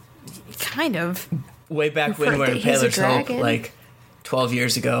mean, kind of. Way back when we were in Paler's Hope, like 12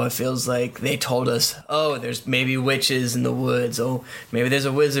 years ago, it feels like they told us, oh, there's maybe witches in the woods. Oh, maybe there's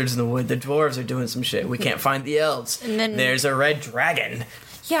a wizards in the wood. The dwarves are doing some shit. We can't find the elves. And then there's a red dragon.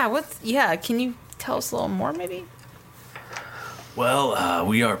 Yeah, can you tell us a little more, maybe? Well,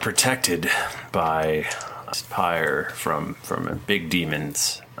 we are protected by Pyre from big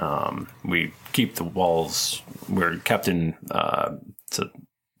demons. We keep the walls. We're kept in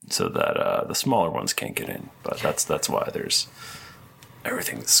so that the smaller ones can't get in. But that's why there's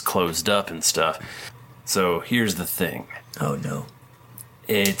everything's closed up and stuff. So here's the thing. Oh no.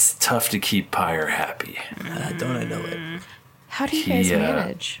 It's tough to keep Pyre happy. Don't I know it? How do you guys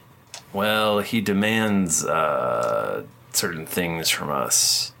manage? Well, he demands certain things from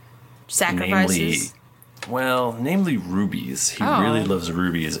us. Sacrifices? Namely rubies. He really loves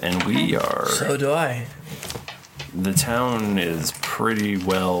rubies, and we are... So do I. The town is pretty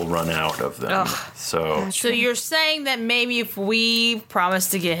well run out of them. So you're saying that maybe if we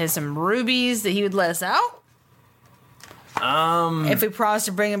promised to get him some rubies, that he would let us out? If we promised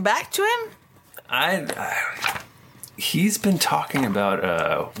to bring him back to him? He's been talking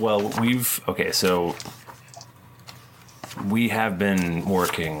about, so we have been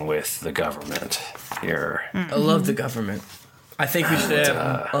working with the government here. I love the government. I think we should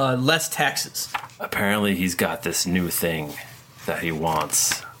have less taxes. Apparently he's got this new thing that he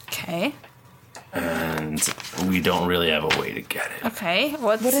wants. Okay. And we don't really have a way to get it. Okay.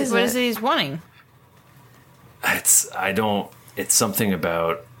 What is it he's wanting? It's something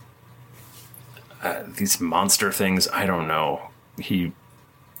about these monster things. I don't know. I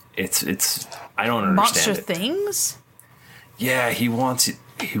don't understand monster it. Things? Yeah, he wants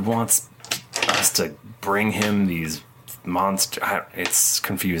us to bring him these monster. It's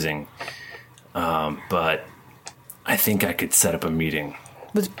confusing. But I think I could set up a meeting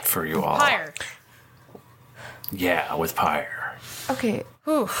for you all. Pyre. Yeah, with Pyre. Okay.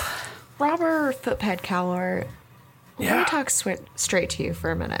 Robert Footpad Calor, let me talk straight to you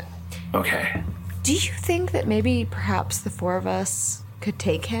for a minute. Okay. Do you think that maybe perhaps the four of us could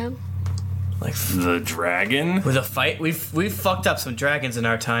take him? Like the dragon? With a fight? We've fucked up some dragons in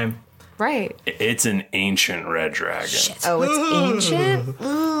our time. Right. It's an ancient red dragon. Shit. Oh, it's ancient?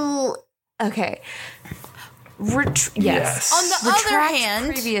 Ooh. Okay. Yes. On the other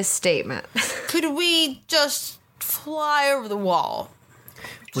hand, previous statement. Could we just fly over the wall?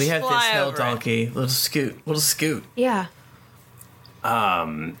 We have this hill donkey. We'll scoot. Yeah.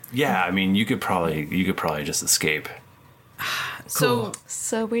 Yeah, I mean, you could probably just escape. Cool.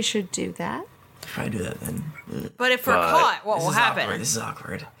 So we should do that? Probably do that then. But if we're caught, what will happen? This is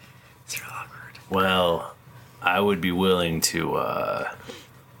awkward. It's real awkward. Well, I would be willing to,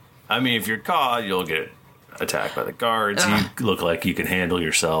 I mean, if you're caught, you'll get attacked by the guards. You look like you can handle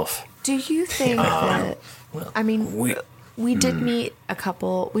yourself. Do you think that... I mean, we did meet a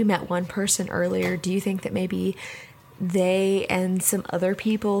couple... We met one person earlier. Do you think that maybe they and some other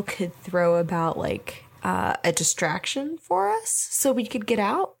people could throw about, like, a distraction for us so we could get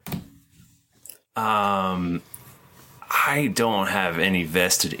out? I don't have any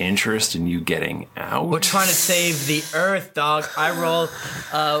vested interest in you getting out. We're trying to save the Earth, dog. I roll.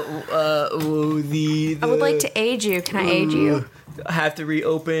 I would like to aid you. Can I aid you? I have to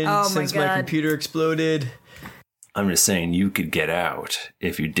reopen since my computer exploded. I'm just saying you could get out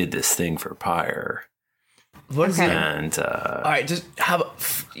if you did this thing for Pyre. What is it? And all right, just how about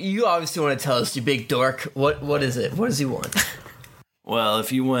you? Obviously want to tell us, you big dork. What is it? What does he want? Well,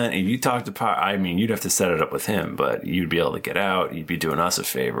 if you talked to Pyre, I mean, you'd have to set it up with him, but you'd be able to get out. You'd be doing us a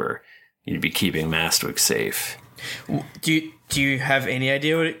favor. You'd be keeping Mastwick safe. Do you have any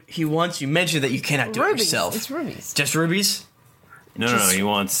idea what he wants? You mentioned that you cannot do it yourself. It's rubies. Just rubies? No, he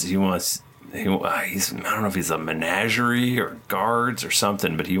wants. I don't know if he's a menagerie or guards or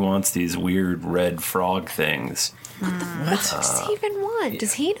something, but he wants these weird red frog things. What does he even want?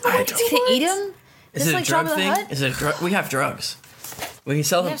 Does he know what he To wants? eat them? Is it a drug thing? Is it a drug? We have drugs. We can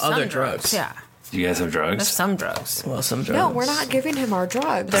sell him other drugs. Yeah. Do you guys have drugs? There's some drugs. Well, some drugs. No, we're not giving him our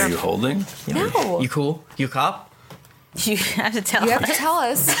drugs. Are you holding? No. You cool? You cop? You have to tell us. You have to tell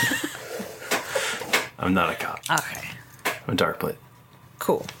us. I'm not a cop. Okay. I'm a dark plate.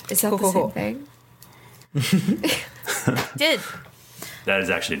 Cool. Is that the same thing? Did. That is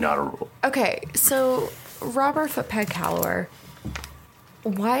actually not a rule. Okay, so Robert Footpad Callowar,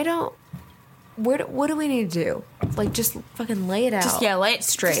 what do we need to do? Like, just fucking lay it out. Lay it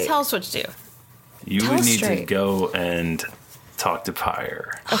straight. Just tell us what to do. You Tell would us need to straight. go and talk to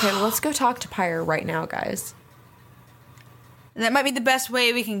Pyre. Okay, well, let's go talk to Pyre right now, guys. And that might be the best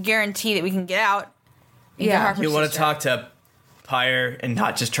way we can guarantee that we can get out. Yeah. You want to talk to Pyre and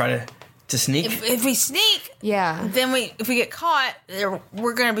not just try to sneak? If we sneak, yeah, then if we get caught,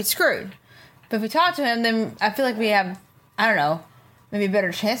 we're going to be screwed. But if we talk to him, then I feel like we have, I don't know, maybe a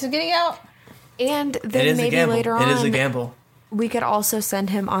better chance of getting out. And It then is a maybe gamble. later on, It is a gamble. we could also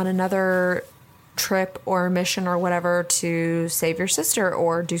send him on another trip or mission or whatever to save your sister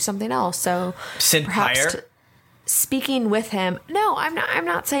or do something else. So Send perhaps Pyre? speaking with him. No, I'm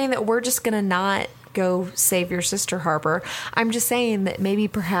not saying that we're just gonna not go save your sister, Harper. I'm just saying that maybe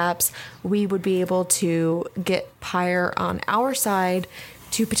perhaps we would be able to get Pyre on our side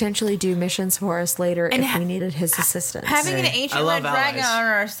to potentially do missions for us later And if we needed his assistance. Having an ancient red dragon on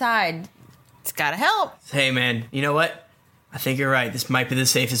our side, it's got to help. Hey, man, you know what? I think you're right. This might be the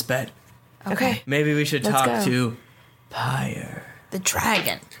safest bet. Okay. Maybe we should Let's talk go. to Pyre. The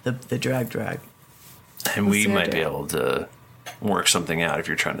dragon. The drag. And we What's the might be idea? able to work something out if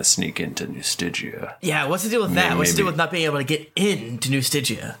you're trying to sneak into New Stygia. Yeah, what's the deal with that? What's the deal with not being able to get into New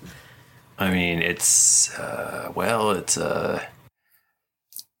Stygia? I mean, it's I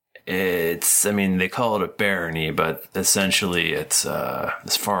mean, they call it a barony, but essentially it's,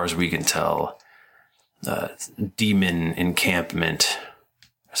 as far as we can tell,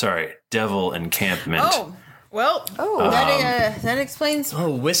 devil encampment. Oh, well, that explains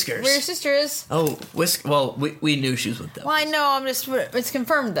Whiskers. where your sister is. Oh, well, we knew she was with them. Well, I know, it's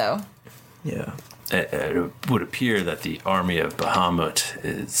confirmed, though. Yeah. It would appear that the army of Bahamut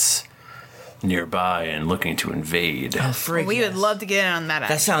is nearby and looking to invade. Oh, freak. We would love to get in on that.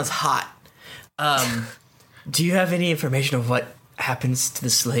 That sounds hot. Do you have any information of what happens to the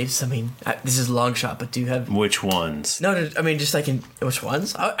slaves? I mean, this is a long shot, but do you have... Which ones? No, I mean, just like in... Which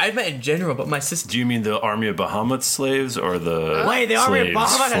ones? I meant in general, but my sister... Do you mean the army of Bahamut slaves or the Wait, the army of slaves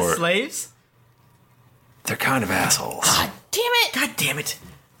Bahamut has for- slaves? They're kind of assholes. God damn it! God damn it!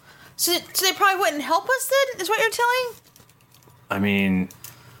 So they probably wouldn't help us then? Is what you're telling? I mean,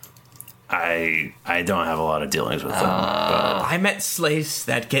 I don't have a lot of dealings with them. But I met slaves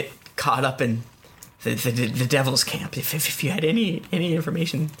that get caught up in the devil's camp. If you had any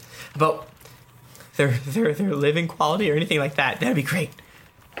information about their living quality or anything like that, that'd be great.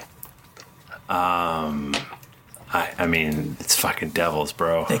 I mean, it's fucking devils,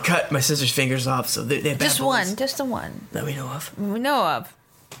 bro. They cut my sister's fingers off, so they're bad Just boys one. Just the one. that we know of. We know of.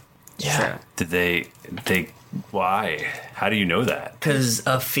 Yeah. Did they? Why? How do you know that? Because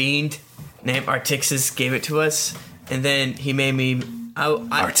a fiend named Artixis gave it to us, and then he made me...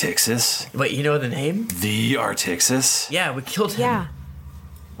 Artixis? Wait, you know the name? The Artixis? Yeah, we killed him. Yeah.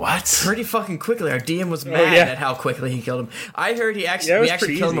 What? Pretty fucking quickly. Our DM was mad at how quickly he killed him. I heard we it was actually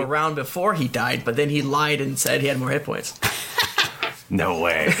pretty killed him easy. a round before he died, but then he lied and said he had more hit points. No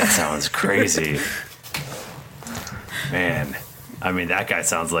way. That sounds crazy. Man. I mean, that guy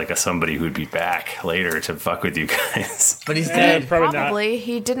sounds like somebody who'd be back later to fuck with you guys. But he's dead. Probably not. Probably.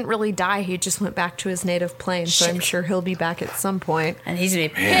 He didn't really die. He just went back to his native plane, so I'm sure he'll be back at some point. And he's gonna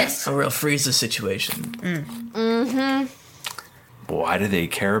be pissed. A real Frieza situation. Mm-hmm. Why do they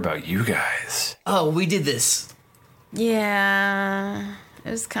care about you guys? Oh, we did this. Yeah.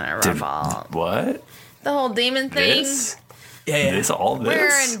 It was kind of rough. What? The whole demon thing. This? Yeah. This? All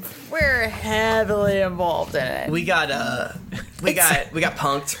this? We're heavily involved in it. We got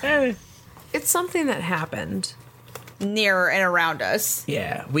punked. It's something that happened near and around us.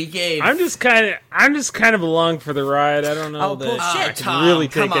 Yeah, we gave. I'm just kind of along for the ride. I don't know that I can really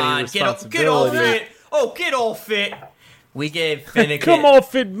take any responsibility. Get off it! Oh, get off it! We gave Finnegan. Come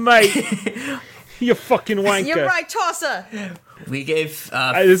off it, mate. You fucking wanker. You're right, Tossa. We gave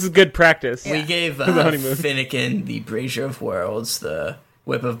this is good practice. We gave the honeymoon. Finnegan the Brazier of Worlds, the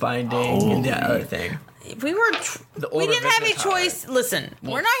Whip of Binding, and the other thing. We didn't have a choice. Listen,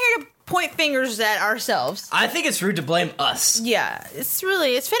 we're not here to point fingers at ourselves. I think it's rude to blame us. Yeah, it's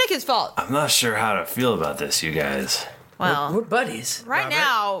Finnegan's fault. I'm not sure how to feel about this, you guys. Well, we're buddies. Right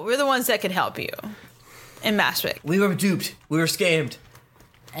now, we're the ones that can help you in Mastwick. We were duped. We were scammed.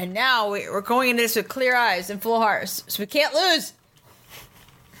 And now we're going into this with clear eyes and full hearts, so we can't lose.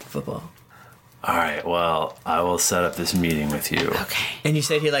 Football. All right, well, I will set up this meeting with you. Okay. And you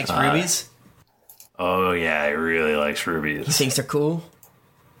said he likes rubies? Oh, yeah, he really likes rubies. He thinks they're cool?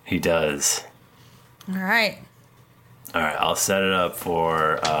 He does. All right. All right, I'll set it up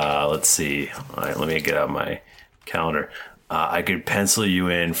for, let's see. All right, let me get out my calendar. I could pencil you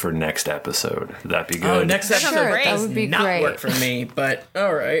in for next episode. Would that be good? Oh, next episode that would be not great. work for me, but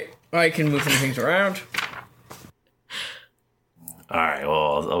all right. I can move some things around. All right,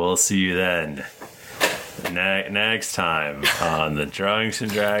 well, we'll see you then. Next time on the Drunks and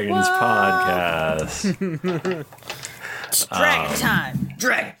Dragons podcast. It's dragon time.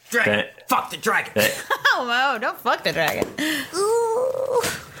 Dragon. Fuck the dragon. Oh, no, don't fuck the dragon. Ooh.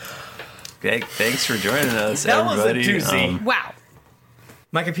 Okay, thanks for joining us, That was a everybody. doozy. Wow.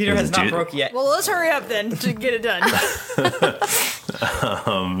 My computer has not broke yet. Well, let's hurry up then to get it done.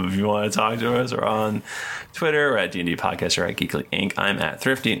 If you want to talk to us, we're on Twitter. We're at D&D Podcast or at Geekly Inc. I'm at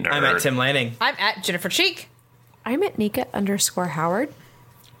Thrifty Nerd. I'm at Tim Lanning. I'm at Jennifer Cheek. I'm at Nika_Howard.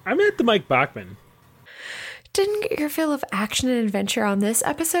 I'm at the Mike Bachman. Didn't get your fill of action and adventure on this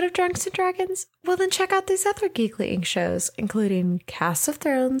episode of Drunks and Dragons? Well, then check out these other Geekly Inc. shows, including Cast of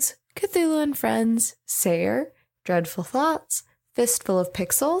Thrones, Cthulhu and Friends, Sayer, Dreadful Thoughts, Fistful of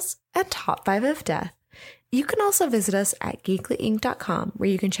Pixels, and Top 5 of Death. You can also visit us at geeklyinc.com, where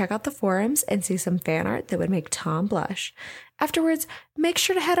you can check out the forums and see some fan art that would make Tom blush. Afterwards, make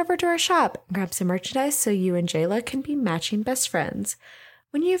sure to head over to our shop and grab some merchandise so you and Jayla can be matching best friends.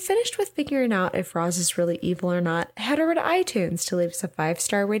 When you've finished with figuring out if Roz is really evil or not, head over to iTunes to leave us a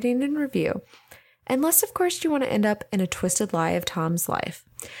 5-star rating and review. Unless, of course, you want to end up in a twisted lie of Tom's life.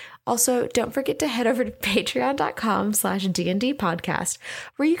 Also, don't forget to head over to patreon.com/D&D podcast,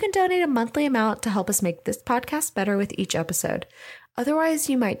 where you can donate a monthly amount to help us make this podcast better with each episode. Otherwise,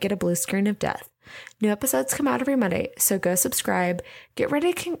 you might get a blue screen of death. New episodes come out every Monday, so go subscribe, get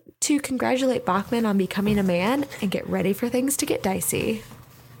ready to congratulate Bachman on becoming a man, and get ready for things to get dicey.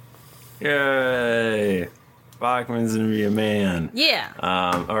 Yay! Bachman's gonna be a man.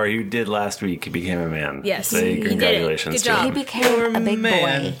 Yeah. Or he did last week. He became a man. Yes. Say he congratulations did it. Good job. to him. He became a big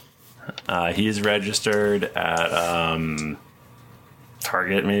boy. He's registered at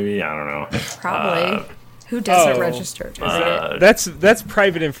Target, maybe? I don't know. Probably. Who doesn't register? That's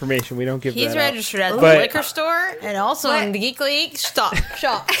private information. We don't give He's that out. registered at the But- liquor store and also in the Geekly Inc.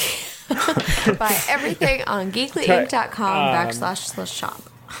 shop. Buy everything on geeklyinc.com/shop.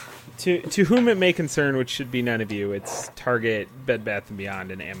 To whom it may concern, which should be none of you, it's Target, Bed Bath &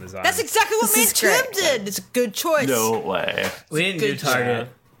 Beyond, and Amazon. That's exactly what me and Tim did. It's a good choice. No way. We didn't do Target.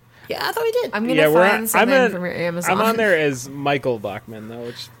 Yeah, I thought we did. I'm going to find something from your Amazon. I'm on there as Michael Bachman, though,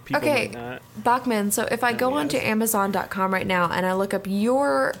 which people might not. Bachman, so if I go onto Amazon.com right now and I look up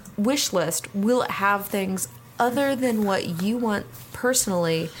your wish list, will it have things other than what you want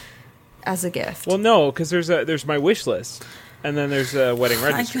personally as a gift? Well, no, because there's my wish list, and then there's a wedding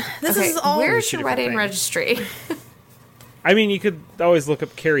registry. This is all. Where's your wedding registry? I mean, you could always look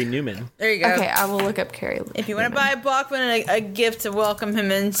up Carrie Newman. There you go. Okay, I will look up Carrie. If you want to buy Bachman a gift to welcome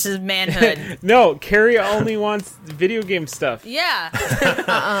him into manhood. No, Carrie only wants video game stuff. Yeah.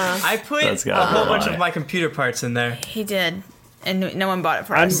 I put a whole bunch of my computer parts in there. He did. And no one bought it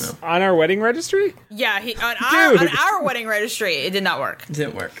for us. On our wedding registry? Yeah, on our wedding registry, it did not work. It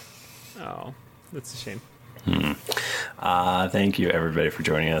didn't work. Oh, that's a shame. Thank you, everybody, for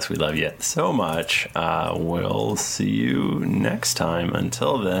joining us. We love you so much. We'll see you next time.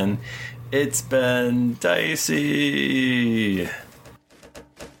 Until then, it's been dicey.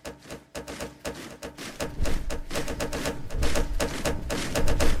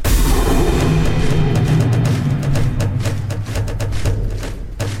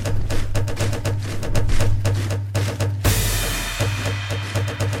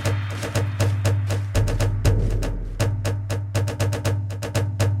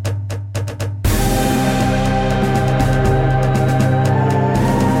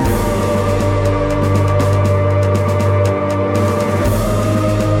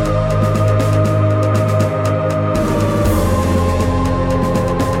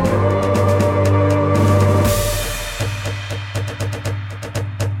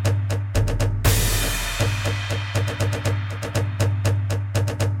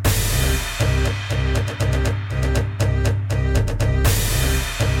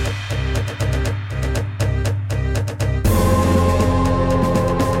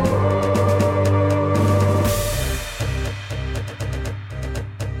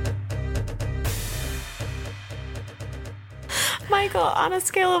 on a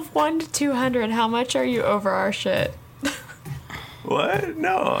scale of 1 to 200, how much are you over our shit? What?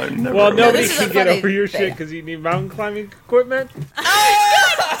 No, I've never. Well, nobody can get over your shit because you need mountain climbing equipment. I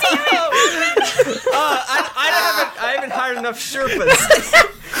haven't hired enough Sherpas.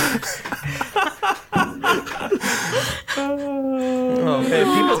 Oh man,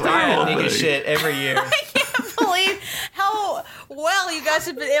 people die on naked shit every year. I can't believe how well you guys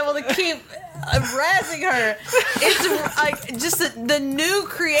have been able to keep razzing her. It's like just the new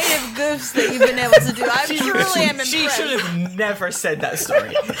creative goofs that you've been able to do. I truly am impressed. She should have never said that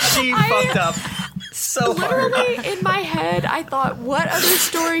story. She fucked up so hard. Literally, in my head, I thought, what other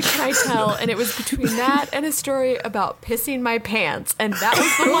story can I tell? And it was between that and a story about pissing my pants. And that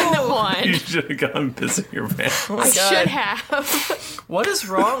was the one that won. You should have gone pissing your pants. I should have. What is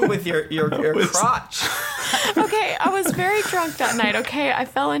wrong with your crotch? Okay, I was very drunk that night, okay? I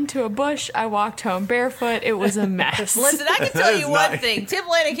fell into a bush. I walked home barefoot. It was a mess. Listen, I can tell you one thing. Tim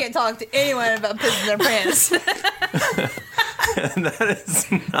Laney can't talk to anyone about pissing their pants. That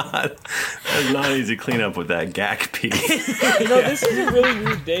is not easy to clean up with that gack piece. This is a really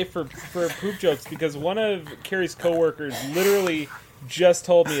weird day for poop jokes because one of Carrie's coworkers literally just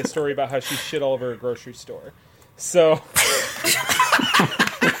told me a story about how she shit all over a grocery store. So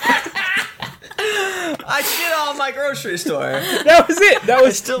I shit all my grocery store. That was it. That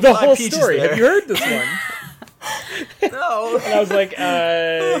was the whole story. Have you heard this one? No. And I was like,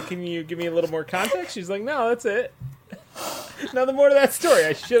 can you give me a little more context? She's like, no, that's it. Nothing more to that story.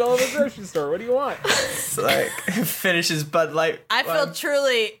 I shit all over the grocery store. What do you want? It's like finishes Bud Light. I feel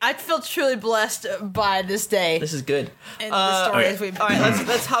truly blessed by this day. This is good. And the stories we've. All right,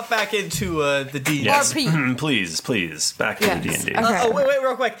 let's hop back into the D. Yes. RP. Please, back to the D&D. Okay. Wait,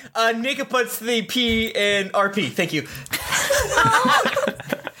 real quick. Nika puts the P in RP. Thank you.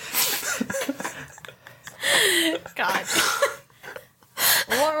 God.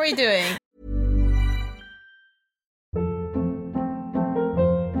 What are we doing?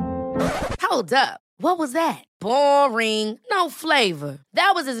 Hold up. What was that? Boring. No flavor.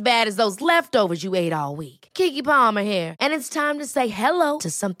 That was as bad as those leftovers you ate all week. Keke Palmer here, and it's time to say hello to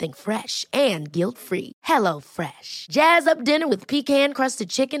something fresh and guilt-free. Hello Fresh. Jazz up dinner with pecan-crusted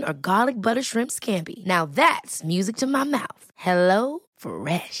chicken or garlic butter shrimp scampi. Now that's music to my mouth. Hello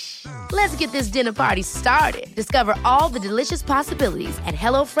Fresh. Let's get this dinner party started. Discover all the delicious possibilities at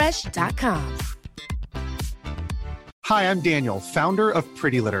HelloFresh.com. Hi, I'm Daniel, founder of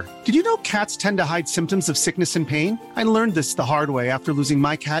Pretty Litter. Did you know cats tend to hide symptoms of sickness and pain? I learned this the hard way after losing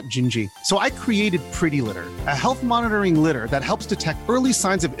my cat, Gingy. So I created Pretty Litter, a health monitoring litter that helps detect early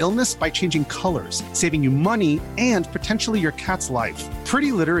signs of illness by changing colors, saving you money and potentially your cat's life.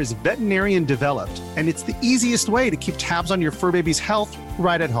 Pretty Litter is veterinarian developed, and it's the easiest way to keep tabs on your fur baby's health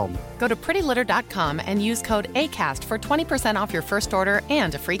right at home. Go to prettylitter.com and use code ACAST for 20% off your first order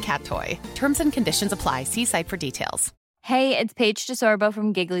and a free cat toy. Terms and conditions apply. See site for details. Hey, it's Paige DeSorbo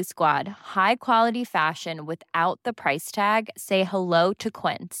from Giggly Squad. High quality fashion without the price tag. Say hello to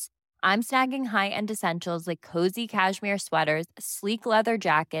Quince. I'm snagging high-end essentials like cozy cashmere sweaters, sleek leather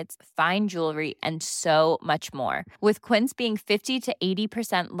jackets, fine jewelry, and so much more. With Quince being 50 to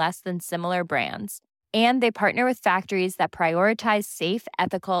 80% less than similar brands. And they partner with factories that prioritize safe,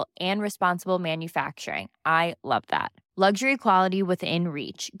 ethical, and responsible manufacturing. I love that. Luxury quality within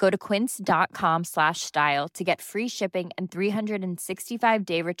reach. Go to quince.com/style to get free shipping and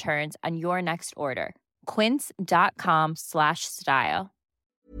 365-day returns on your next order. Quince.com/style.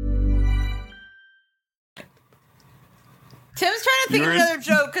 Tim's trying to think of another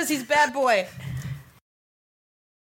joke because he's bad boy.